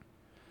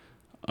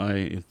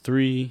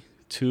Three,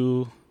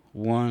 two,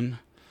 one.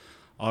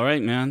 All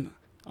right, man.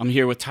 I'm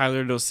here with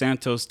Tyler Dos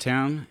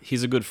Santos-Tam.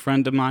 He's a good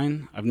friend of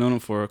mine. I've known him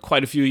for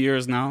quite a few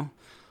years now.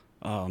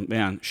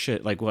 Man,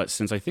 shit, like what?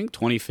 Since I think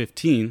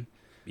 2015.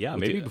 Yeah,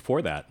 maybe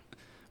before that.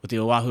 With the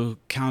Oahu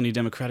County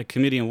Democratic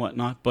Committee and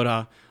whatnot. But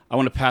I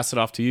want to pass it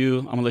off to you.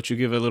 I'm going to let you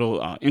give a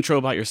little intro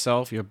about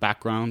yourself, your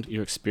background,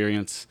 your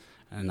experience.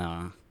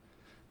 And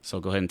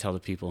so go ahead and tell the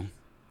people.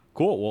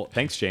 Cool. Well,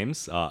 thanks,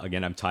 James.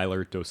 Again, I'm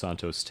Tyler Dos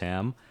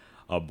Santos-Tam,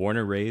 born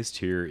and raised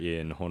here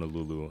in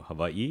Honolulu,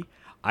 Hawaii.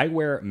 I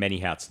wear many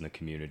hats in the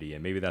community,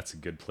 and maybe that's a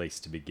good place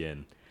to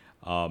begin.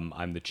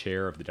 I'm the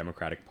chair of the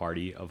Democratic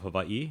Party of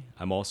Hawaii.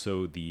 I'm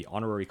also the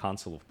honorary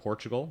consul of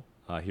Portugal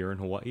here in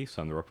Hawaii,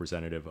 so I'm the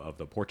representative of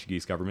the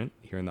Portuguese government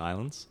here in the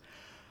islands.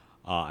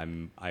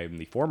 I'm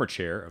the former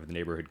chair of the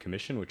Neighborhood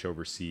Commission, which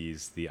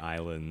oversees the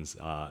island's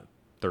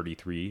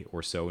 33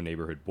 or so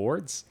neighborhood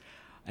boards.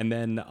 And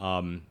then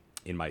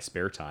in my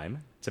spare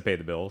time, to pay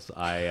the bills,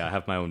 I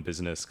have my own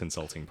business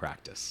consulting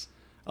practice.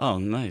 Oh,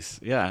 nice.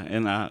 Yeah.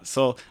 And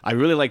so I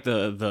really like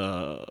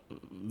the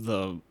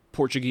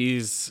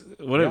Portuguese.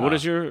 What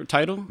is your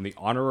title? I'm the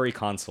honorary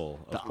consul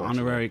of The Portugal.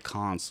 honorary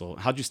consul.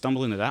 How'd you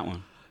stumble into that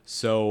one?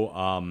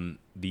 So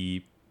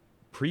the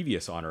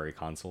previous honorary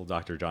consul,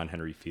 Dr. John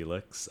Henry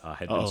Felix,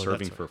 had been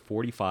serving for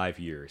 45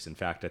 years. In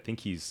fact, I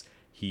think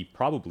he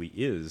probably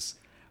is,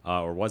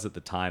 or was at the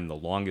time, the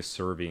longest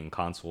serving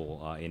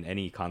consul in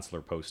any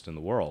consular post in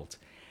the world.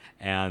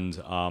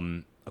 And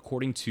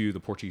according to the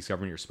Portuguese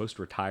government, you're supposed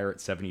to retire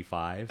at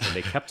 75, and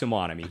they kept him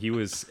on. I mean, he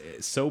was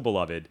so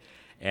beloved,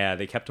 and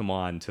they kept him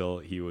on until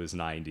he was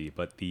 90.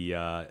 But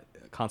the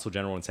consul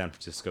general in San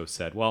Francisco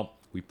said, well,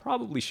 we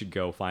probably should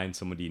go find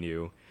somebody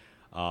new.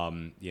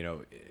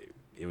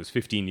 It was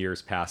 15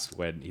 years past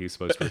when he was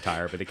supposed to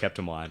retire, but they kept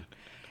him on.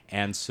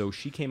 And so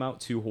she came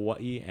out to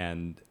Hawaii,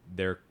 and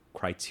their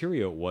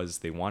criteria was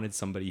they wanted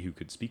somebody who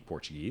could speak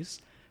Portuguese,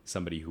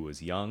 somebody who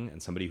was young,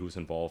 and somebody who was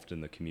involved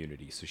in the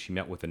community. So she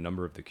met with a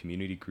number of the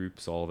community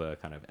groups, all the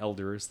kind of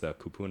elders, the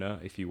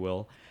kupuna, if you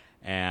will,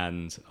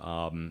 and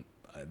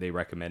they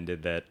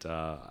recommended that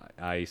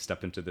I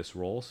step into this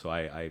role. So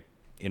I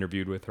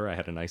interviewed with her. I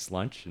had a nice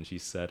lunch, and she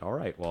said, all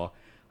right, well,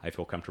 I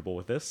feel comfortable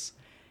with this.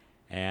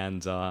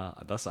 And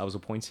thus I was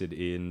appointed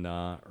in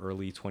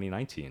early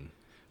 2019.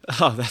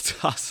 Oh,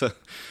 that's awesome.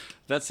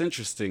 That's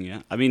interesting.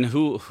 Yeah. I mean,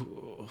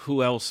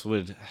 who else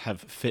would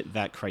have fit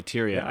that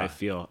criteria? Yeah. I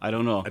feel. I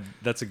don't know.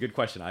 That's a good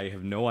question. I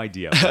have no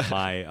idea. But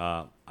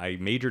I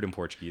majored in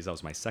Portuguese. That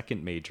was my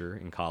second major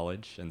in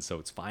college, and so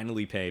it's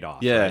finally paid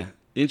off. Yeah. Right?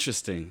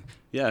 Interesting.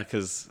 Yeah,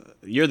 because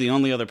you're the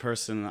only other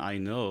person I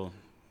know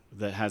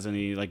that has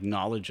any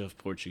knowledge of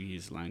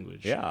Portuguese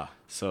language. Yeah.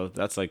 So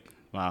that's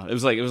wow. It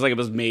was like it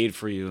was made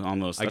for you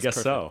almost. I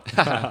guess perfect.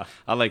 so.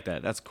 I like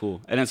that. That's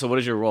cool. And then so what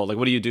is your role?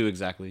 What do you do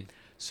exactly?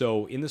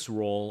 So in this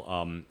role,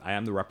 I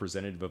am the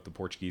representative of the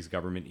Portuguese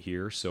government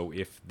here. So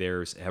if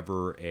there's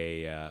ever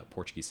a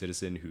Portuguese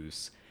citizen who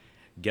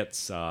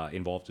gets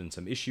involved in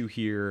some issue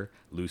here,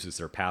 loses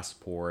their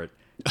passport,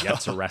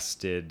 gets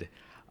arrested,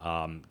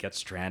 gets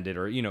stranded,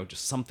 or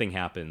just something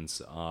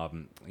happens,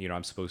 I'm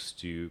supposed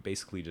to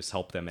basically just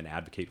help them and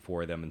advocate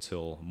for them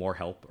until more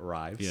help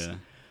arrives. Yeah.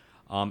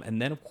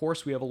 And then, of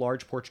course, we have a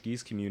large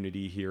Portuguese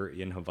community here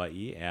in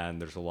Hawaii,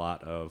 and there's a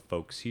lot of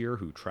folks here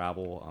who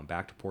travel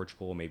back to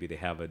Portugal. Maybe they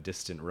have a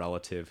distant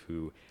relative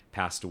who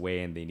passed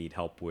away and they need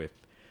help with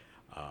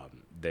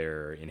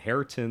their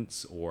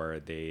inheritance,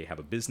 or they have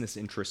a business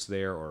interest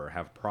there or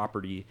have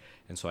property.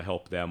 And so I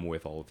help them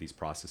with all of these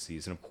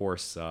processes. And, of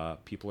course,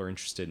 people are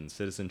interested in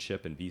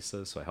citizenship and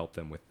visas, so I help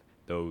them with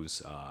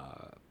those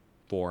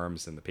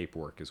forms and the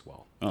paperwork as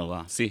well. Oh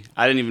wow! See,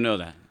 I didn't even know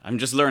that. I'm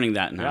just learning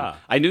that now. Yeah.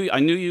 I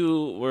knew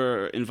you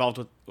were involved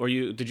with,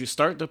 did you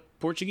start the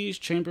Portuguese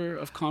Chamber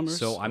of Commerce?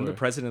 So I'm the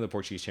president of the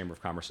Portuguese Chamber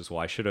of Commerce as well.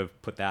 I should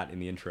have put that in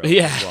the intro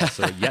Yeah. as well.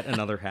 So yet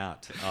another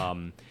hat.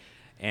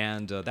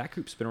 And that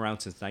group's been around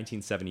since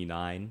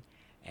 1979.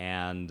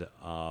 And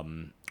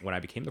when I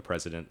became the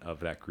president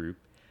of that group,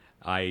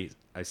 I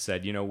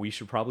said, we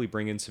should probably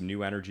bring in some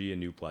new energy and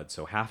new blood.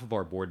 So half of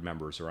our board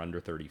members are under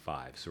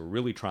 35. So we're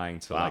really trying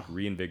to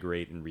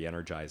reinvigorate and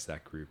re-energize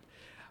that group.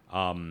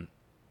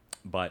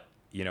 But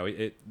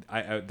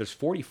there's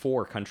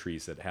 44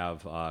 countries that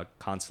have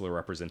consular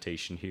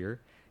representation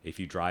here. If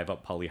you drive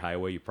up Pali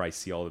Highway, you probably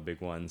see all the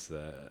big ones: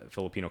 the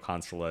Filipino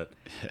consulate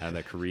and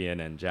the Korean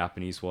and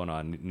Japanese one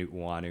on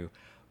Nu'uanu.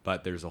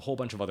 But there's a whole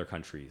bunch of other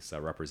countries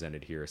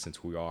represented here,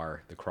 since we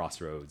are the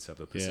crossroads of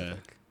the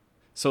Pacific. Yeah.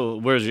 So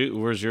where's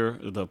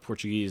the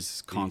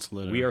Portuguese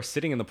consulate? We are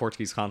sitting in the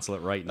Portuguese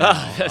consulate right now,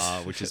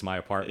 which is my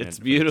apartment. It's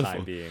beautiful. For the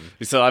time being.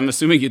 So I'm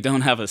assuming you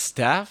don't have a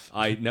staff?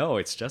 No,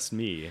 it's just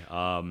me.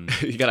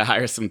 You got to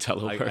hire some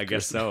teleworkers. I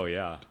guess so,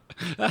 yeah.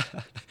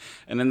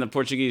 And then the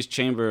Portuguese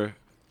Chamber,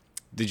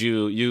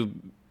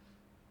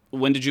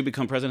 when did you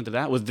become president of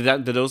that?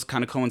 Did those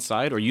kind of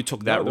coincide, or you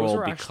took that those role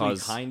were because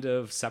actually kind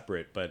of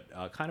separate, but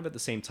kind of at the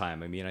same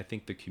time? I mean, I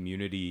think the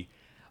community,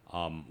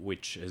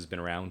 which has been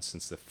around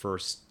since the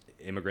first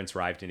immigrants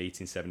arrived in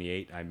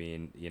 1878. I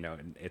mean,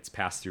 it's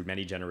passed through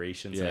many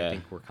generations, and I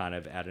think we're kind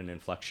of at an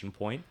inflection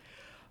point.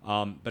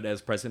 But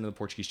as president of the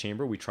Portuguese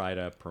Chamber, we try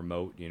to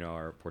promote,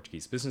 our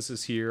Portuguese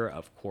businesses here,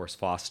 of course,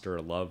 foster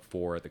a love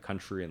for the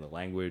country and the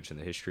language and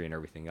the history and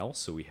everything else.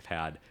 So we have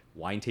had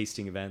wine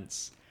tasting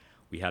events.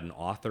 We had an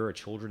author, a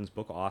children's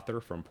book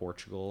author from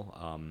Portugal,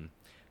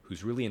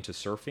 who's really into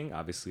surfing.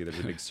 Obviously, there's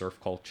a big surf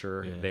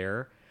culture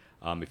there.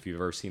 If you've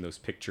ever seen those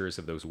pictures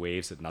of those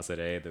waves at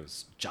Nazaré,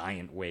 those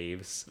giant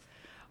waves.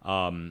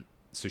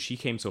 So she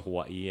came to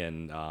Hawaii,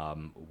 and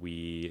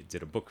we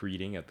did a book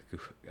reading at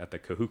the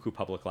Kahuku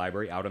Public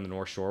Library out on the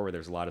North Shore, where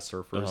there's a lot of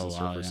surfers and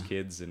surfers'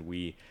 kids, and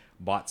we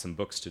bought some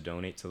books to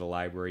donate to the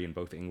library in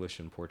both English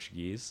and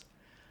Portuguese.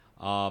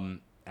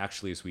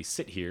 Actually, as we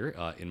sit here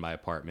in my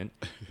apartment,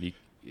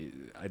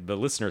 the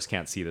listeners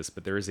can't see this,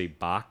 but there is a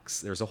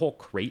box. There's a whole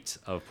crate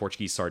of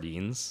Portuguese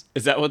sardines.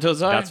 Is that what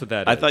those are? That's what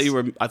that is.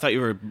 I thought you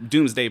were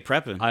doomsday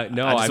prepping. I'm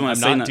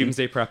not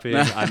doomsday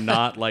prepping. I'm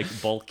not like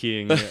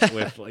bulking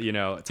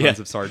with tons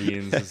of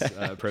sardines,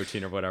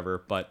 protein or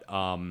whatever. But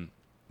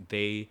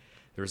there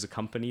was a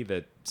company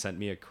that sent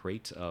me a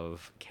crate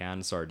of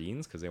canned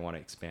sardines because they want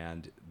to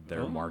expand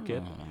their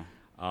market.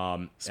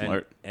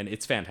 Smart. And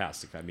it's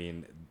fantastic. I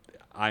mean,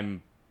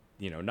 I'm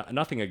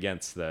nothing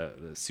against the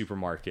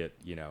supermarket,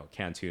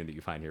 canned tuna that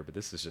you find here, but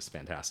this is just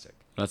fantastic.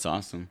 That's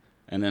awesome.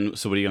 And then,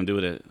 so what are you going to do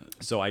with it?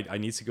 So I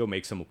need to go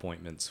make some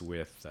appointments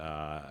with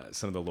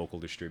some of the local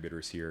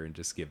distributors here and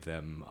just give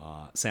them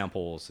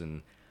samples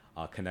and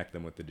connect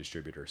them with the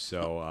distributors.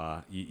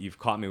 So you've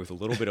caught me with a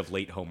little bit of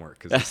late homework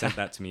because they sent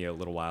that to me a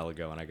little while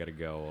ago, and I got to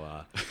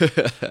go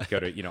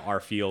to our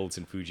fields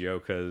and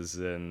Fujioka's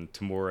and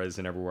Tamura's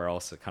and everywhere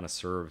else that kind of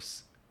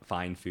serves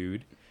fine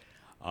food.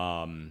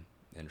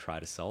 And try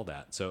to sell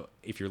that. So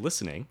if you're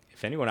listening,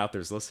 if anyone out there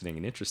is listening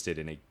and interested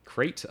in a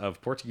crate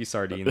of Portuguese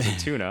sardines and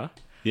tuna,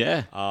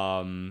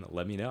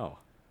 let me know.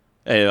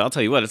 Hey, I'll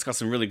tell you what, it's got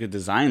some really good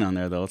design on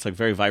there, though. It's like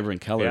very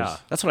vibrant colors. Yeah.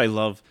 That's what I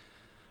love.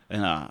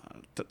 And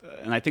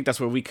I think that's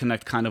where we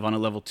connect kind of on a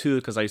level too,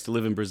 because I used to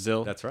live in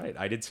Brazil. That's right.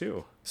 I did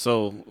too.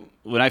 So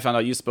when I found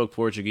out you spoke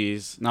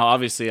Portuguese, now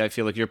obviously I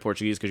feel like your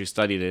Portuguese, because you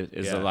studied it,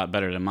 is a lot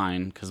better than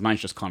mine, because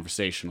mine's just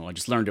conversational. I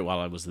just learned it while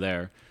I was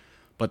there.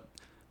 But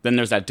then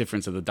there's that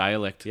difference of the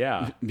dialect.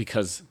 Yeah.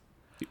 Because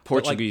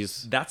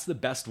Portuguese... that's the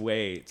best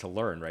way to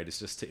learn, right? It's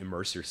just to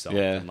immerse yourself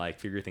and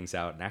figure things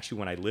out. And actually,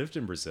 when I lived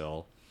in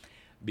Brazil,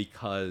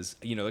 because,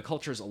 the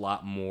culture is a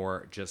lot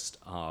more just...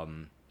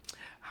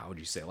 how would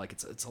you say? Like,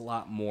 it's a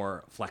lot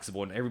more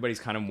flexible, and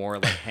everybody's kind of more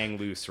like hang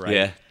loose,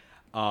 right?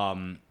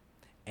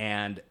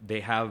 And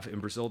they have, in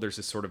Brazil, there's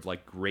this sort of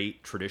like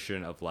great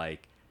tradition of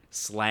like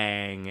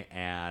slang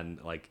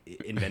and like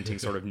inventing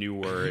sort of new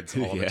words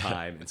all the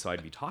time. And so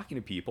I'd be talking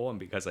to people, and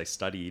because I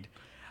studied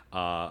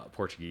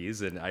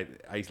Portuguese, and I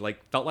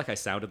like felt like I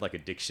sounded like a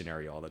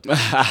dictionary all the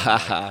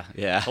time.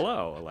 Like,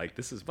 hello, like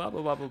this is blah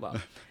blah blah blah blah.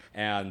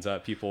 And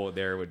people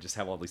there would just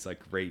have all these like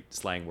great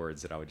slang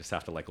words that I would just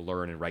have to like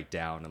learn and write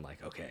down, and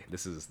like, okay,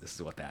 this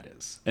is what that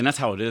is. And that's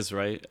how it is,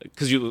 right?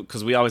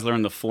 Because we always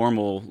learn the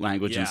formal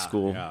language in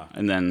school,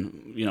 and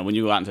then when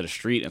you go out into the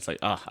street, it's like,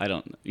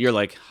 you're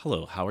like,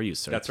 hello, how are you,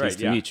 sir? That's nice right.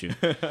 to meet you.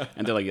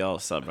 And they're like, yo,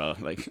 what's up, bro?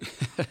 Like,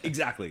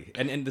 exactly.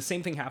 And the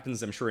same thing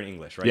happens, I'm sure, in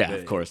English, right? Yeah,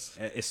 of course.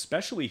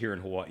 Especially here in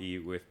Hawaii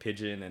with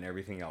pidgin and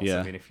everything else.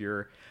 Yeah. I mean, if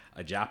you're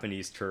a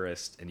Japanese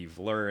tourist and you've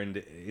learned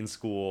in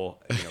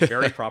school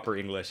very proper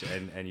English,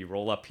 and you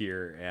roll up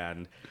here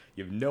and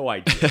you have no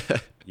idea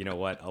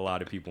what a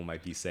lot of people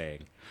might be saying,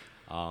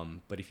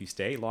 but if you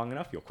stay long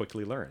enough, you'll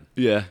quickly learn.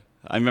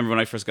 I remember when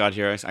I first got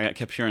here, I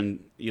kept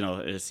hearing,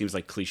 it seems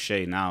like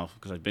cliche now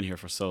because I've been here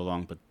for so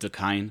long, but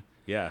decline.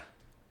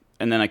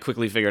 And then I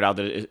quickly figured out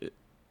that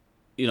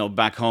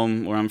back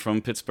home where I'm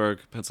from, Pittsburgh,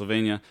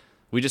 Pennsylvania,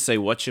 we just say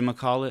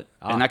whatchamacallit,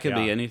 and that could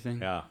be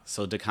anything.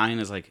 So decline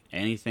is like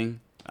anything.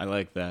 I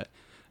like that.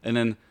 And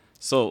then,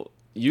 so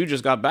you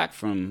just got back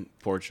from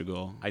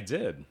Portugal. I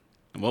did.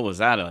 What was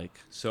that like?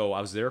 So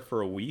I was there for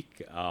a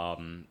week,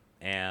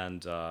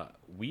 and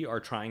we are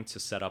trying to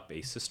set up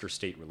a sister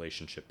state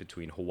relationship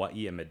between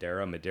Hawaii and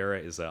Madeira. Madeira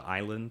is an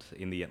island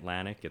in the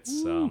Atlantic.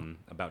 It's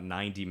about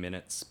 90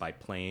 minutes by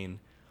plane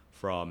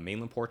from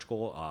mainland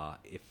Portugal.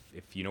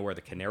 If you know where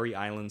the Canary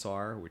Islands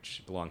are,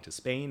 which belong to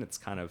Spain, it's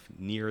kind of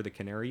near the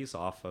Canaries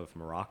off of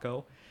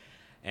Morocco.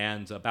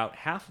 And about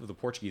half of the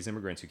Portuguese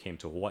immigrants who came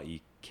to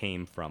Hawaii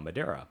came from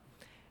Madeira.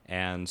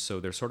 And so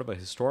there's sort of a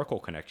historical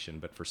connection,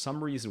 but for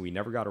some reason we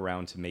never got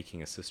around to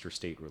making a sister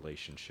state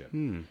relationship.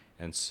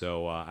 And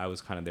so I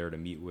was kind of there to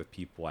meet with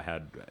people. I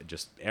had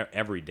just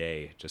every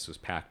day just was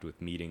packed with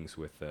meetings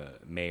with the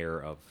mayor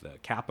of the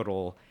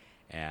capital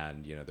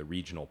and the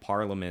regional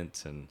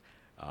parliament and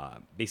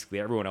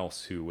basically everyone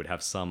else who would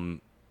have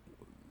some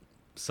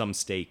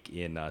stake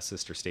in a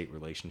sister state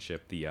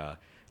relationship. The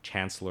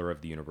chancellor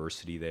of the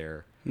university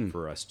there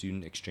for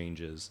student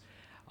exchanges,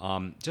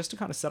 just to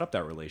kind of set up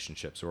that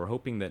relationship. So we're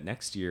hoping that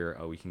next year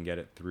we can get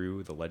it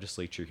through. The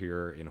legislature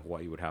here in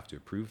Hawaii would have to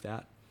approve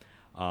that.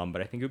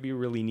 But I think it would be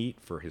really neat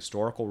for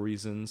historical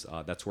reasons.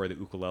 That's where the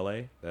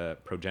ukulele, the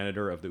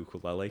progenitor of the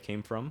ukulele,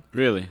 came from.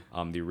 Really?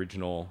 The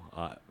original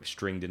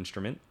stringed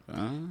instrument.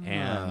 Ah.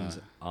 And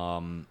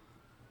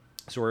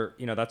so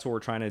that's what we're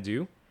trying to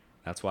do.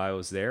 That's why I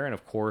was there. And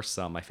of course,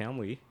 my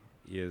family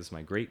is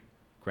my great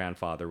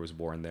grandfather was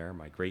born there.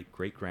 My great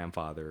great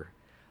grandfather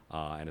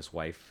and his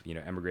wife,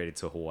 emigrated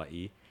to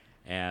Hawaii.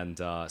 And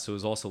so it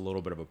was also a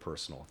little bit of a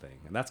personal thing.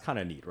 And that's kind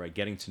of neat, right?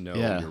 Getting to know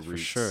Yeah, your for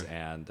roots. sure.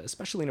 And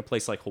especially in a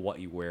place like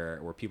Hawaii where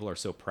people are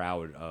so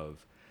proud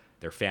of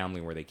their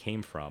family, where they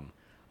came from.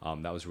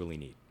 That was really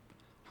neat.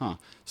 Huh.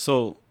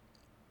 So,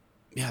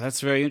 yeah,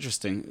 that's very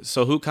interesting.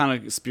 So who kind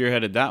of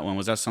spearheaded that one?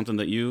 Was that something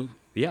that you...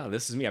 Yeah,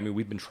 this is me. I mean,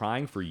 we've been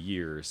trying for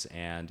years.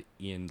 And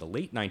in the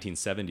late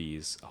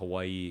 1970s,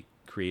 Hawaii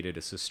created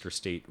a sister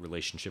state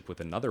relationship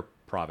with another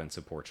province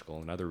of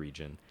Portugal, another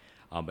region.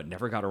 But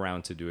never got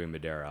around to doing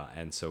Madeira.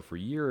 And so for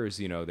years,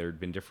 there had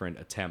been different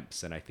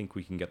attempts, and I think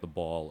we can get the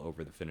ball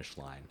over the finish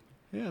line.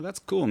 Yeah, that's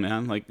cool,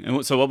 man. Like,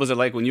 so what was it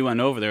like when you went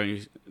over there?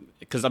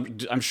 Because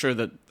I'm sure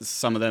that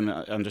some of them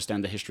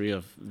understand the history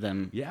of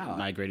them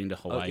migrating to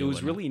Hawaii. It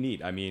was really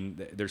neat. I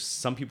mean, there's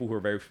some people who are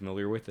very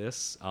familiar with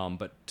this,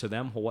 but to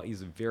them, Hawaii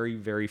is a very,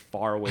 very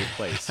far away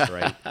place,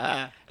 right?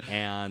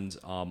 And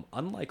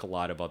unlike a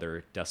lot of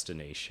other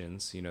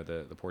destinations,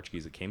 the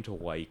Portuguese that came to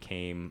Hawaii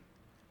came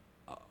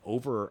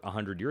over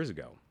 100 years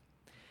ago.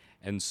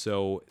 And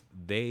so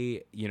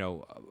they,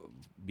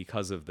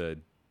 because of the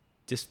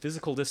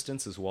physical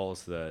distance as well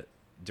as the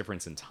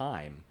difference in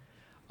time,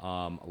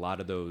 a lot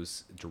of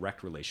those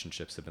direct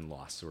relationships have been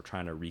lost. So we're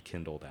trying to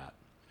rekindle that.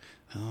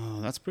 Oh,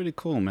 that's pretty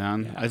cool,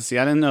 man. Yeah. I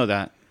didn't know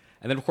that.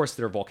 And then, of course,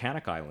 there are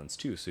volcanic islands,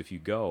 too. So if you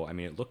go, I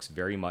mean, it looks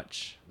very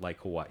much like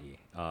Hawaii,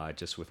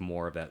 just with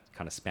more of that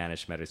kind of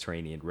Spanish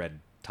Mediterranean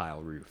red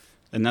tile roof.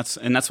 And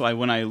that's why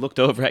when I looked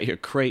over at your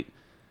crate,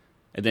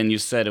 and then you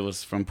said it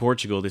was from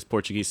Portugal, these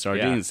Portuguese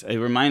sardines. Yeah. It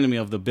reminded me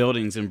of the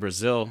buildings in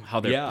Brazil, how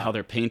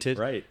they're painted.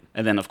 Right.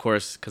 And then, of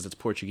course, because it's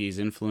Portuguese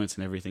influence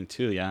and everything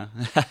too, yeah.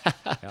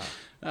 Yeah.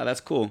 Oh, that's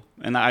cool.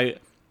 And I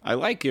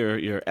like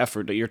your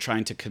effort that you're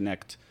trying to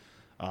connect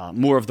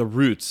more of the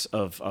roots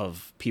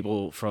of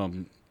people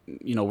from,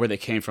 where they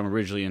came from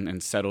originally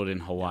and settled in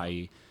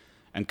Hawaii.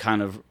 And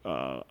kind of,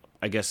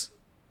 I guess,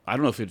 I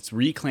don't know if it's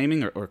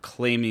reclaiming or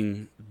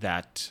claiming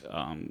that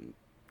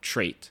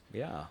trait.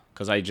 Yeah.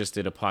 Because I just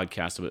did a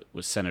podcast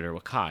with Senator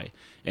Wakai,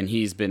 and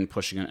he's been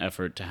pushing an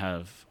effort to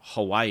have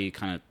Hawaii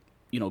kind of,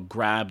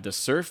 grab the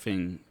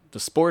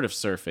sport of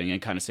surfing, and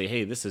kind of say,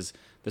 hey, this is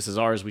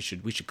ours. We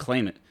should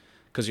claim it.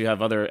 Because you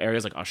have other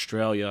areas like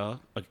Australia,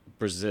 like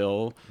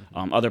Brazil,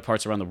 other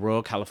parts around the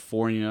world,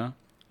 California.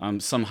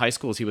 Some high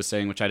schools, he was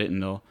saying, which I didn't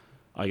know,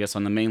 I guess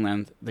on the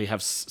mainland, they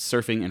have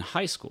surfing in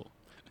high school.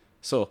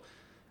 So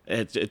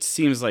it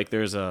seems like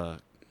there's an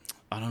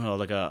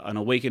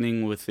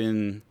awakening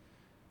within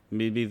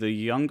maybe the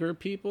younger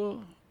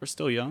people. We're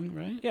still young,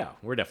 right? Yeah,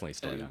 we're definitely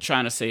still young.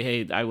 Trying to say,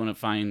 hey, I want to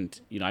find,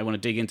 I want to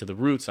dig into the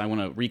roots. I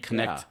want to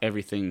reconnect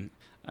everything.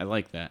 I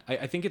like that.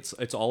 I think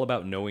it's all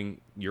about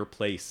knowing your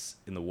place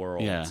in the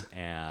world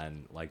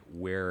and like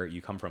where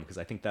you come from, because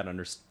I think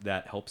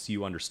that helps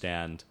you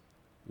understand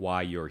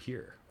why you're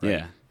here. Right?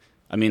 Yeah.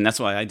 I mean, that's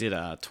why I did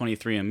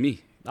 23andMe.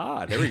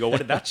 Ah, there we go. What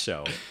did that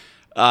show?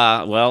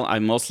 Well,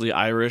 I'm mostly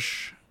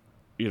Irish,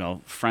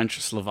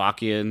 French,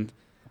 Slovakian,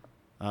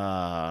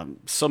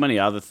 so many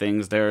other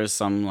things. There is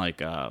some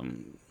like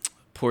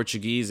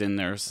Portuguese in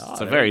there. It's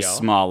a very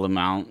small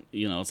amount.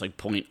 It's like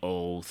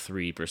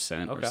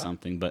 0.03% or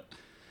something. But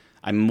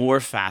I'm more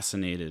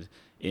fascinated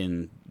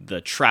in the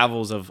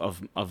travels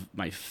of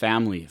my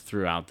family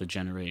throughout the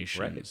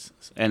generations.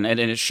 Right. And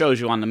it shows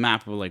you on the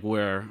map of like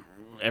where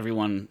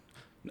everyone...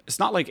 It's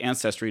not like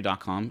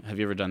Ancestry.com. Have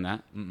you ever done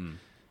that? Mm-mm.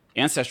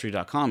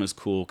 Ancestry.com is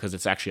cool because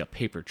it's actually a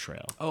paper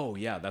trail. Oh,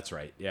 yeah, that's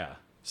right. Yeah.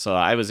 So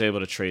I was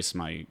able to trace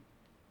my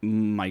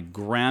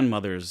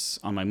grandmothers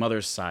on my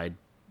mother's side.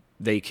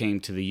 They came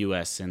to the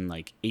U.S. in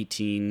like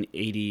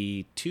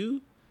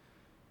 1882.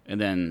 And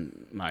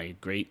then my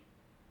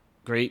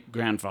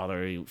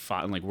great-grandfather, he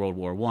fought in like World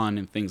War I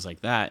and things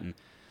like that. And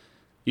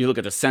you look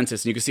at the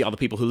census and you can see all the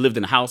people who lived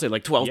in the house. They had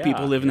like 12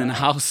 people living in the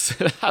house.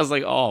 I was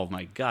like, oh,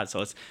 my God.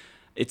 So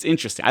it's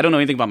interesting. I don't know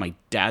anything about my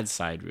dad's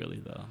side,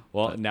 really, though.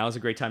 Well, now is a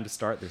great time to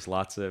start. There's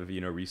lots of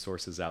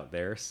resources out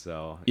there.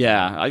 So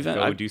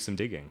go do some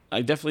digging.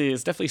 It's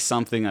definitely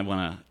something I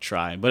want to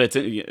try. But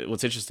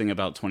what's interesting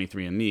about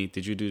 23andMe?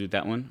 Did you do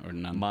that one or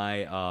none?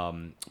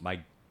 My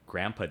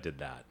grandpa did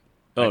that.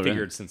 Oh, I figured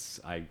really?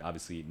 Since I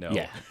obviously know.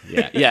 Yeah.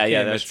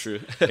 That's true.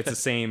 It's the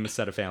same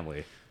set of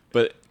family.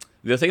 But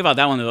the thing about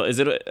that one though is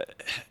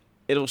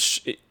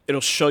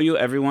it'll show you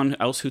everyone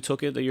else who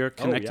took it that you're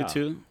connected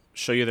to.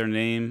 Show you their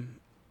name.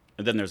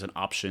 And then there's an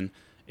option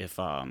if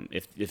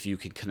you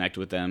can connect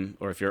with them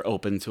or if you're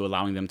open to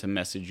allowing them to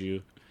message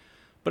you.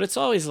 But it's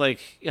always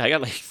like, I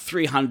got like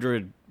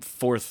 300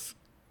 fourth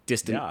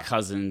distant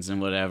cousins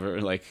and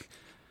whatever. Like,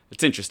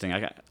 it's interesting.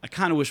 I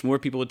kind of wish more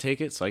people would take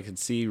it so I could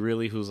see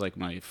really who's like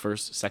my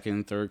first,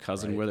 second, third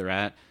cousin, where they're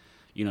at.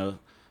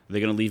 Are they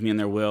going to leave me in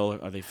their will?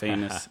 Are they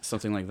famous?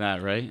 Something like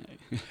that, right?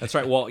 That's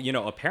right. Well,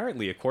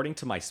 apparently, according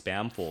to my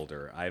spam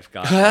folder, I've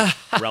got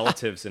like,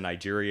 relatives in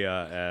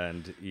Nigeria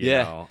and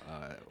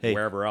Hey.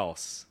 wherever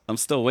else. I'm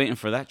still waiting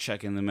for that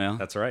check in the mail.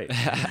 That's right.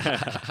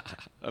 I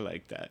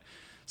like that.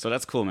 So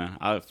that's cool, man.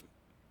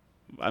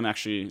 I'm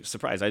actually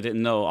surprised. I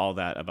didn't know all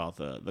that about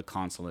the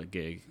consulate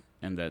gig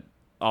and that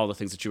all the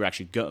things that you were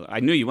actually I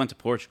knew you went to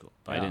Portugal,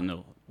 but I didn't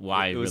know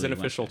why. It was really an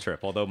official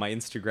trip, although my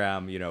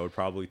Instagram, would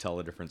probably tell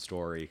a different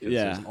story. 'Cause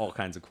there's all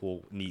kinds of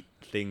cool, neat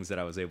things that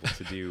I was able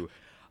to do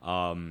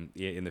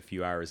in the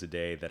few hours a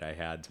day that I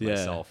had to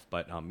myself.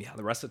 But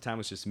the rest of the time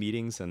was just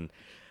meetings, and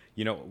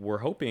we're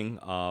hoping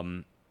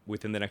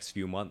within the next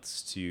few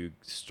months to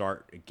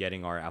start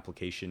getting our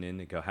application in.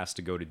 It has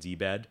to go to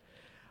DBED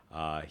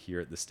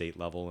here at the state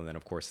level, and then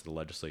of course the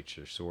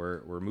legislature. So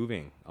we're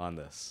moving on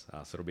this,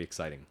 so it'll be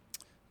exciting.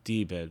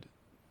 DBED.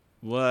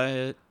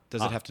 What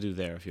does it have to do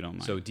there, if you don't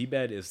mind? So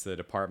DBED is the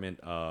Department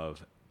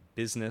of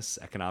Business,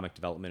 Economic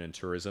Development, and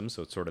Tourism.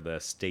 So it's sort of the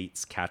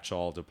state's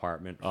catch-all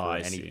department for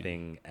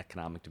anything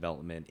economic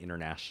development,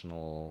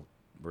 international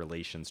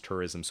relations,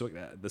 tourism. So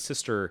the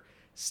sister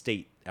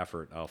state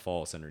effort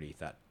falls underneath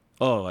that.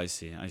 Oh, I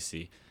see.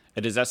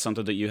 And is that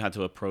something that you had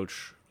to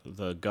approach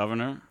the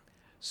governor?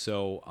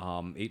 So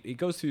it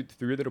goes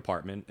through the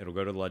department. It'll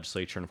go to the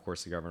legislature, and of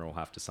course the governor will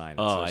have to sign it.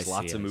 Oh, so there's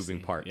lots of moving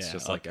parts, Yeah,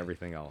 just like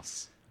everything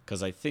else.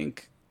 Because I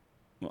think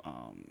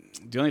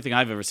the only thing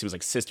I've ever seen was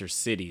like sister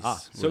cities.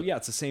 So yeah,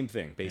 it's the same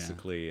thing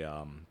basically.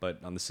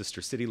 But on the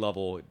sister city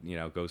level,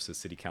 it goes to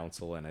city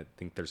council, and I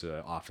think there's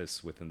an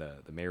office within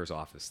the mayor's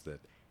office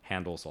that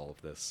handles all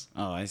of this.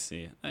 Oh, I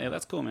see. Yeah,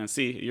 that's cool, man.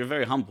 See, you're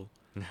very humble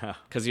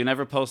because you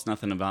never post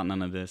nothing about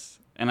none of this.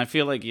 And I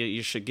feel like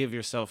you should give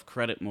yourself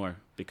credit more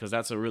because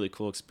that's a really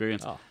cool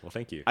experience. Oh, well,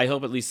 thank you. I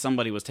hope at least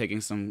somebody was taking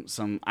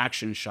some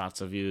action shots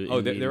of you.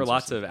 Oh, there are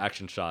lots of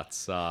action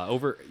shots.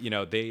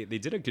 They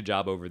did a good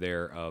job over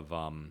there of,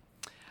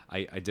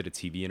 I did a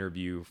TV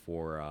interview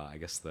for, I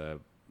guess, the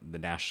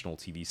national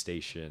TV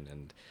station,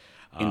 and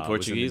in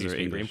Portuguese or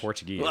English? In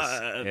Portuguese.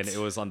 What? And it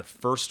was on the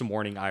first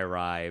morning I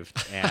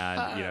arrived,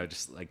 and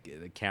just like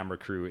the camera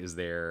crew is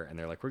there, and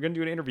they're like, "We're gonna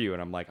do an interview,"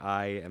 and I'm like,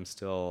 my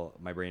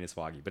brain is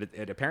foggy, but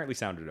it apparently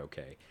sounded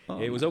okay.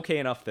 It was okay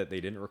enough that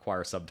they didn't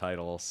require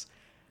subtitles,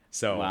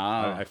 so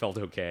I felt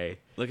okay.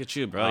 Look at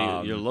you,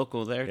 bro. You're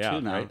local there too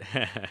now.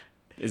 Right?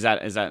 Is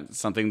that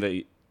something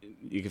that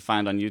you can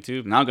find on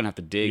YouTube? Now I'm gonna have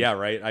to dig. Yeah,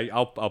 right.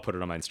 I'll put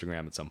it on my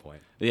Instagram at some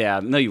point.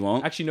 Yeah, no, you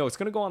won't. Actually, no. It's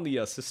gonna go on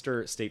the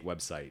sister state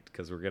website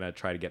because we're gonna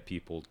try to get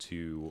people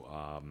to,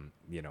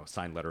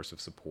 sign letters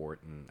of support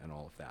and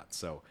all of that.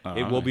 So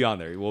it will be on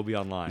there. It will be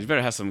online. You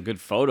better have some good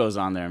photos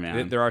on there,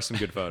 man. There are some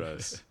good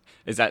photos.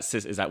 Is that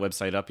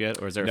website up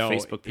yet, or is there a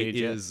Facebook page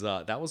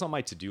yet? That was on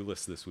my to-do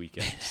list this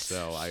weekend,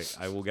 so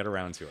I will get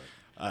around to it.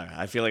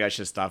 I feel like I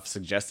should stop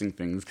suggesting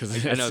things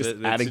because I know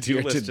the adding to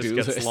your list to-do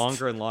just list gets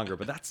longer and longer.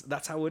 But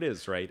that's how it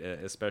is, right?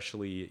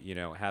 Especially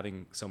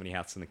having so many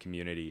hats in the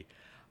community,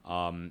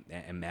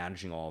 and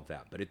managing all of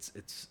that. But it's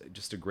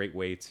just a great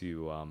way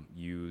to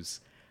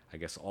use, I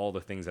guess, all the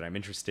things that I'm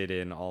interested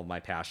in, all of my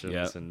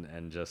passions,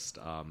 and just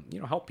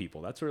help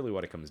people. That's really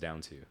what it comes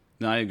down to.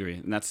 No, I agree,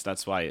 and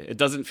that's why it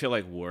doesn't feel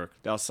like work.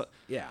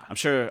 I'm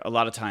sure a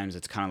lot of times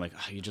it's kind of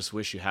like you just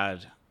wish you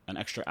had an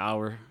extra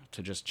hour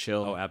to just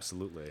chill. Oh,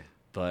 absolutely.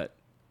 But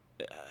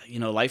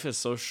life is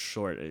so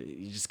short.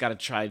 You just got to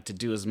try to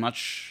do as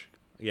much,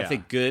 I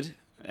think, good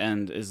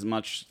and as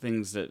much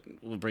things that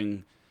will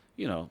bring,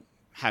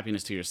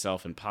 happiness to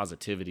yourself and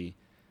positivity.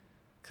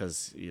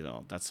 Because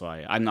that's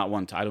why I'm not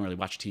one to. I don't really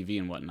watch TV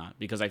and whatnot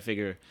because I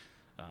figure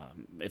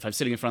if I'm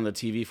sitting in front of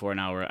the TV for an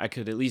hour, I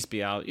could at least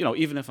be out.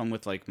 Even if I'm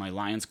with like my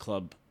Lions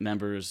Club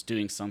members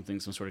doing something,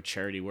 some sort of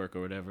charity work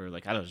or whatever.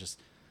 Like I don't just.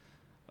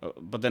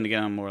 But then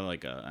again, I'm more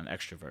like an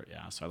extrovert,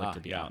 so I like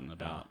to be out and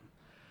about.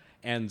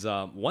 And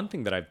one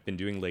thing that I've been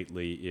doing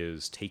lately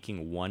is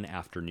taking one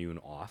afternoon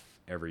off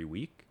every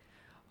week,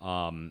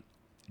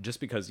 just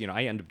because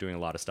I end up doing a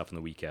lot of stuff on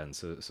the weekend.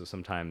 So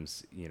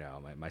sometimes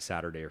my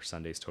Saturday or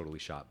Sunday is totally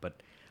shot,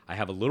 but I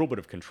have a little bit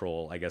of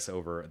control, I guess,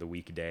 over the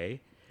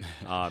weekday,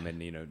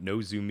 and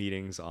no Zoom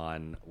meetings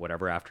on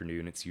whatever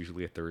afternoon. It's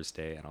usually a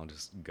Thursday, and I'll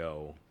just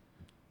go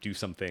do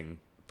something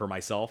for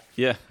myself.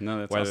 Yeah, no,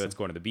 that's whether awesome. it's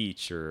going to the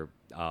beach or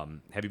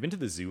have you been to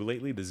the zoo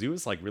lately? The zoo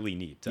is like really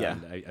neat. Yeah.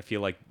 I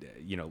feel like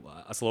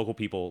us local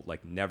people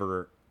like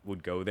never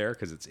would go there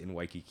because it's in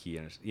Waikiki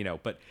and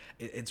but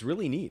it's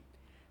really neat,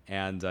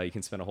 and you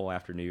can spend a whole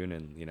afternoon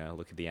and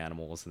look at the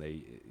animals.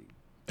 And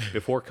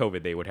before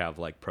COVID they would have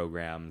like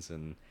programs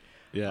and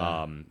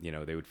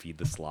they would feed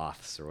the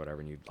sloths or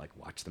whatever, and you'd like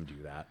watch them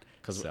do that.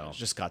 Because I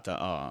just got the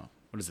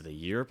what is it, a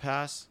year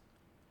pass?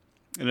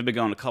 And I've been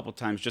going a couple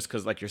times just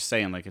because, like you're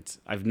saying, like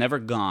I've never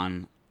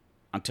gone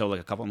until like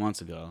a couple months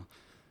ago,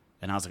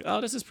 and I was like,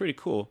 oh, this is pretty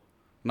cool.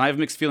 And I have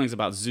mixed feelings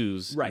about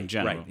zoos in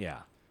general. Right, yeah.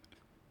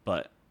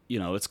 But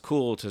it's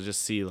cool to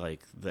just see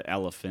like the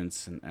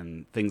elephants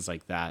and things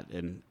like that,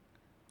 and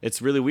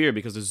it's really weird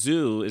because the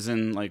zoo is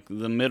in like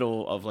the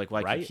middle of like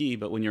Waikiki,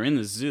 but when you're in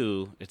the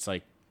zoo, it's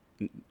like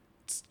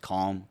it's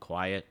calm,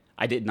 quiet.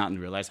 I did not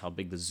realize how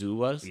big the zoo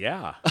was.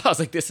 Yeah. I was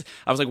like,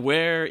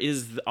 where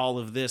is all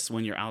of this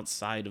when you're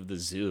outside of the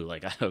zoo?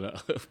 Like, I don't know.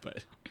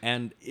 But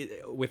And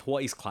with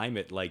Hawaii's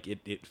climate, like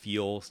it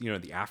feels,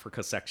 the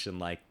Africa section,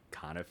 like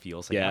kind of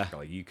feels like Yeah. Africa.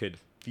 Like you could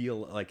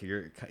feel like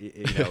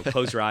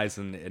close your eyes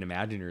and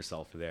imagine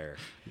yourself there.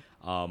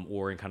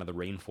 Or in kind of the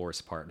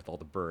rainforest part with all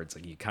the birds,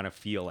 like you kind of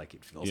feel like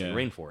it feels like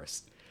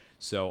rainforest.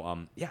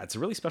 So, it's a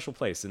really special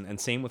place. And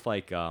same with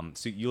like, so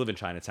you live in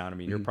Chinatown. I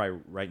mean, you're probably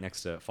right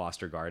next to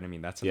Foster Garden. I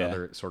mean, that's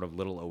another sort of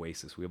little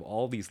oasis. We have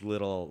all these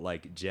little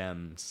like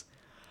gems,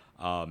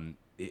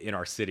 in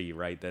our city,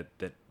 right?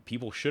 That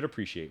people should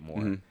appreciate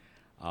more.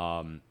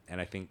 And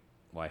I think,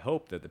 I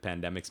hope that the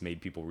pandemic's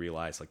made people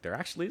realize like there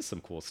actually is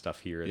some cool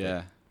stuff here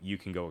that you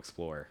can go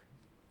explore.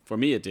 For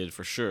me, it did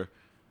for sure.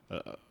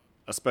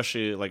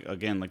 Especially like,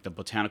 again, like the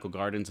botanical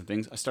gardens and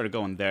things. I started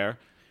going there.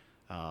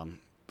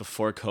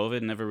 Before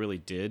COVID, never really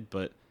did,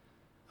 but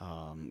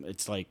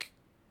it's like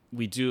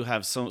we do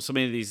have so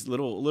many of these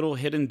little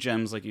hidden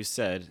gems, like you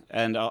said,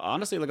 and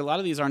honestly, like a lot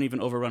of these aren't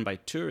even overrun by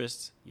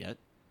tourists yet.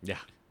 Yeah.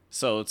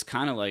 So it's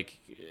kind of like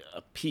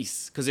a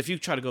piece, because if you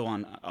try to go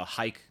on a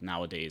hike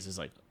nowadays, it's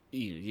like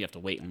you have to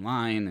wait in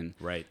line and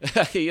Right.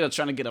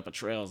 trying to get up a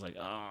trail is like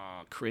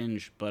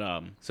cringe.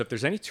 But So if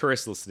there's any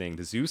tourists listening,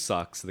 the zoo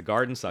sucks, the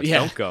garden sucks. Yeah.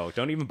 Don't go.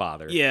 Don't even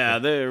bother. yeah,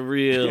 they're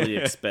really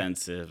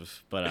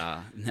expensive.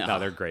 But No,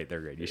 they're great.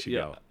 They're great. You should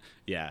go.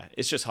 Yeah,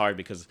 it's just hard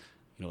because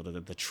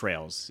the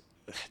trails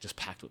just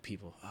packed with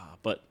people.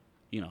 But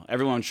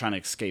everyone's trying to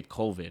escape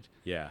COVID,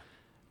 Yeah.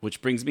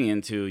 which brings me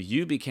into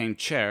you became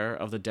chair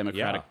of the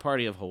Democratic Yeah.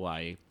 Party of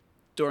Hawaii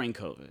during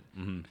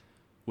COVID,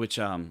 which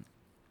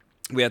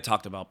we had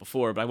talked about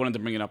before, but I wanted to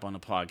bring it up on the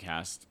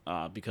podcast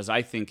because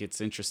I think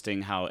it's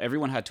interesting how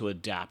everyone had to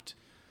adapt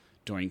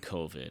during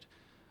COVID.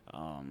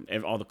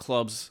 All the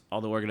clubs,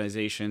 all the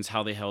organizations,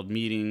 how they held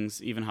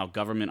meetings, even how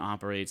government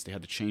operates, they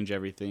had to change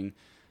everything.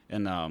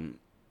 And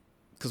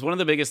because one of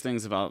the biggest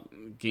things about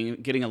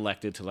getting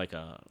elected to like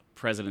a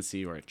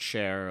presidency or a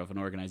chair of an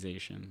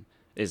organization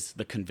is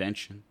the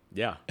convention.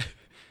 Yeah.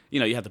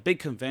 You have the big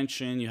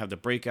convention, you have the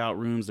breakout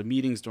rooms, the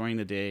meetings during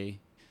the day,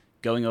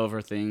 going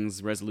over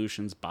things,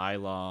 resolutions,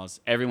 bylaws,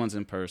 everyone's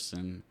in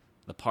person,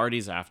 the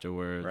parties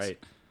afterwards. Right.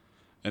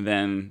 And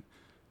then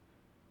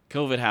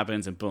COVID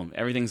happens and boom,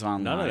 everything's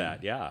online. None of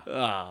that.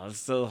 Yeah. It's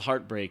so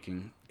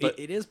heartbreaking. But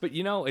It is, but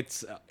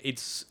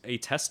it's a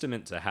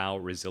testament to how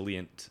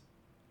resilient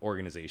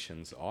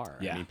organizations are.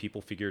 Yeah. I mean,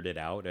 people figured it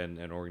out, and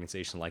an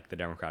organization like the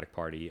Democratic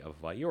Party of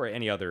Hawaii or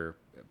any other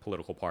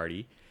political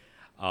party,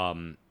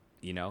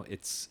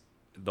 it's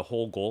the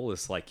whole goal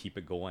is like keep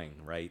it going,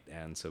 right?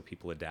 And so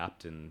people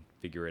adapt and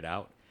figure it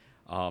out.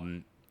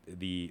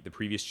 The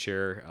previous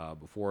chair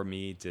before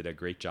me did a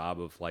great job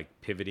of like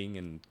pivoting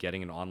and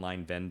getting an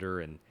online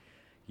vendor and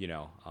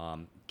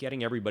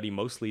getting everybody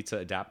mostly to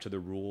adapt to the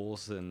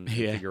rules and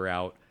figure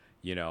out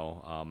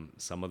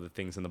some of the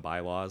things in the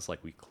bylaws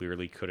like we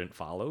clearly couldn't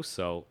follow.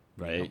 So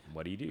Right.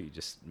 what do? You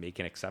just make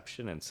an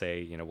exception and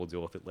say we'll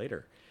deal with it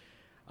later,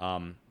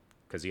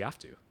 because you have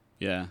to.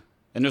 yeah.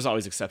 And there's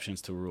always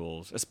exceptions to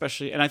rules,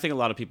 especially, and I think a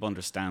lot of people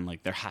understand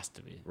like there has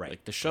to be. Right.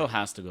 Like the show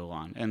has to go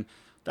on. And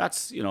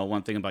that's,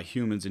 one thing about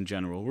humans in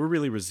general. We're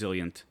really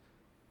resilient.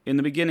 In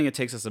the beginning, it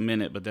takes us a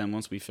minute, but then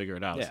once we figure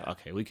it out, it's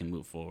okay, we can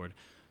move forward.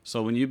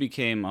 So when you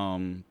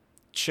became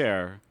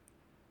chair,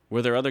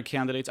 were there other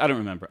candidates? I don't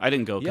remember. I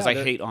didn't go because I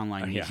hate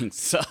online meetings,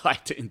 so I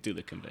didn't do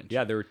the convention.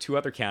 Yeah, there were two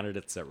other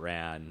candidates that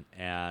ran,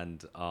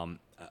 and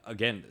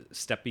again,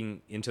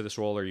 stepping into this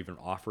role or even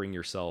offering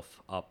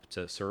yourself up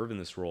to serve in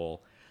this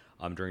role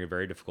during a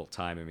very difficult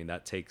time. I mean,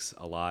 that takes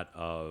a lot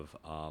of.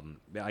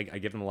 I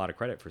give them a lot of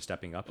credit for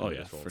stepping up into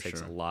this role. It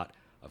takes a lot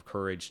of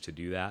courage to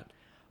do that.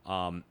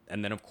 And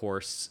then, of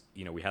course,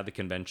 we had the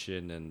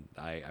convention, and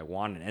I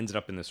won and ended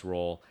up in this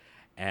role.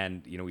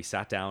 And, we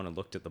sat down and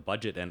looked at the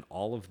budget, and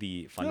all of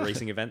the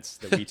fundraising events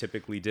that we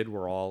typically did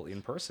were all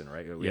in person,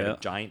 right? We had a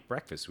giant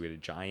breakfast. We had a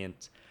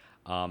giant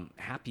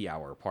happy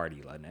hour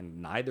party,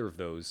 and neither of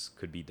those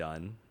could be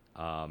done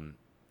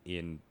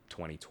in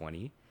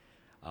 2020.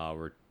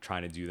 We're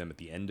trying to do them at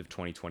the end of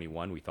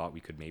 2021. We thought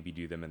we could maybe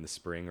do them in the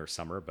spring or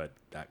summer, but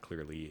that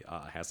clearly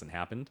hasn't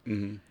happened.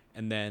 Mm-hmm.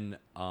 And then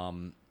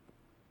I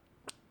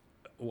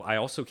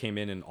also came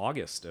in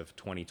August of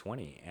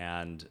 2020,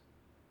 and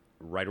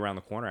right around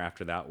the corner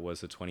after that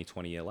was the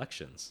 2020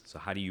 elections. So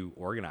how do you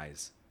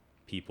organize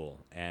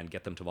people and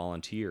get them to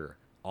volunteer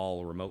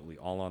all remotely,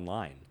 all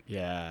online?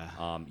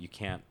 Yeah. You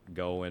can't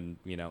go and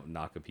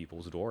knock on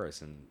people's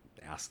doors and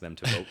ask them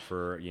to vote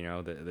for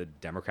the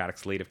Democratic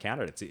slate of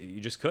candidates.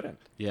 You just couldn't.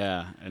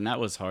 Yeah, and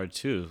that was hard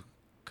too,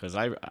 because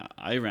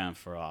I ran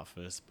for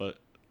office, but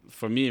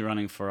for me,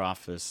 running for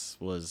office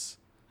was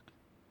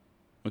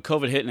when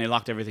COVID hit and they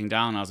locked everything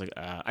down. I was like,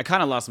 I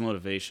kind of lost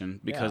motivation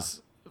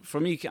because for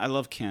me, I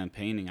love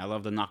campaigning. I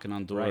love the knocking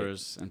on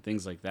doors and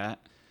things like that.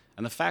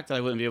 And the fact that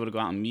I wouldn't be able to go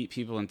out and meet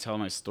people and tell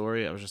my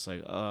story, I was just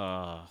like,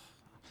 oh,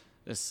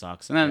 this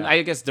sucks. And then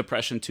I guess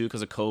depression too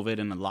because of COVID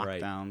and the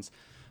lockdowns.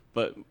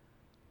 But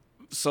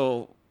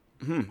so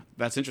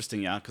that's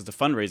interesting, because the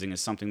fundraising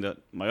is something that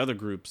my other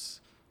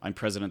groups I'm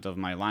president of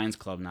my Lions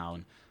Club now,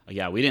 and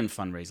yeah, we didn't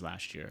fundraise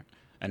last year,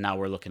 and now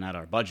we're looking at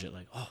our budget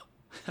like, oh,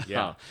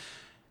 Yeah.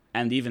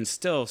 And even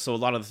still, so a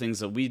lot of the things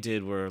that we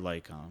did were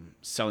like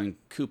selling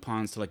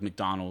coupons to like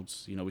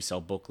McDonald's. You know, we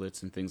sell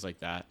booklets and things like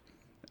that.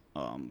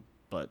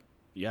 But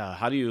yeah,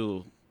 how do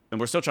you? And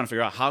we're still trying to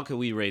figure out how can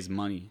we raise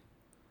money.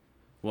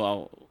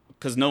 Well,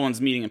 because no one's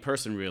meeting in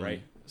person really.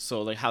 Right.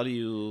 So like, how do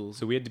you?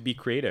 So we had to be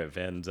creative,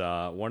 and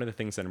one of the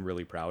things that I'm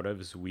really proud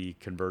of is we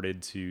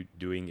converted to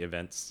doing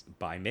events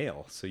by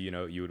mail. So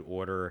you would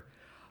order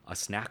a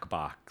snack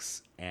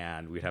box,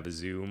 and we'd have a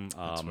Zoom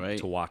right.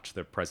 to watch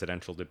the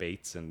presidential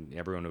debates, and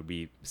everyone would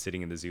be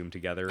sitting in the Zoom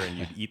together, and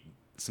you'd eat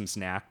some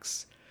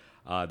snacks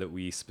that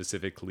we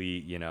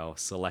specifically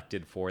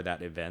selected for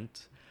that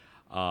event.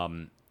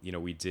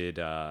 We did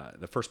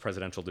the first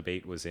presidential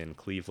debate was in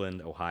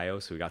Cleveland, Ohio,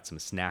 so we got some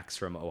snacks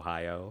from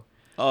Ohio.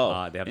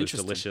 Oh, they have those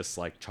interesting. delicious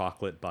like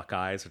chocolate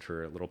Buckeyes, which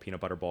are little peanut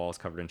butter balls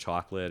covered in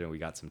chocolate, and we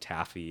got some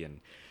taffy and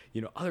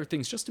other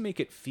things just to make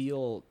it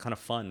feel kind of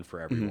fun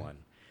for everyone.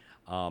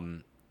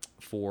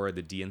 For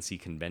the DNC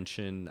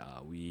convention,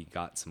 we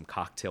got some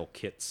cocktail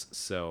kits,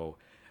 so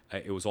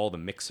it was all the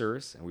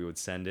mixers, and we would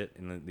send it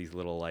in these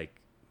little like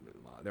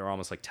they're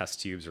almost like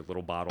test tubes or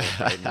little bottles,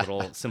 right? And a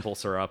little simple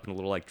syrup and a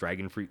little like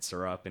dragon fruit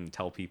syrup, and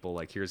tell people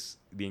like here's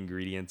the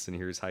ingredients and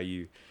here's how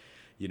you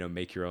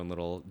make your own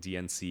little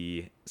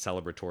DNC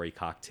celebratory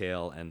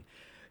cocktail. And,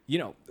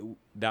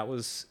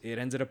 it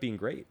ended up being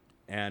great.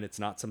 And it's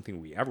not something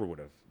we ever would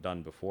have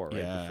done before, right?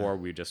 Yeah. Before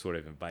we just would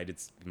have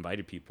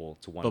invited people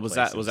to one But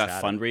place. was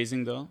that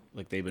fundraising though?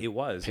 Like they would. It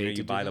was. pay You to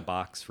do buy the that?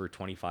 box for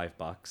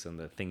 $25, and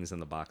the things in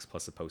the box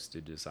plus the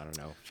postage is, I don't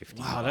know, $15.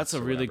 Wow, that's a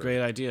or really whatever.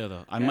 great idea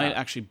though. I might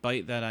actually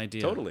bite that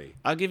idea. Totally.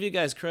 I'll give you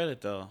guys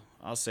credit though.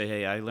 I'll say,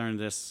 hey, I learned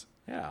this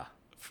Yeah.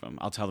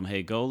 I'll tell them,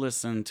 hey, go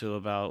listen to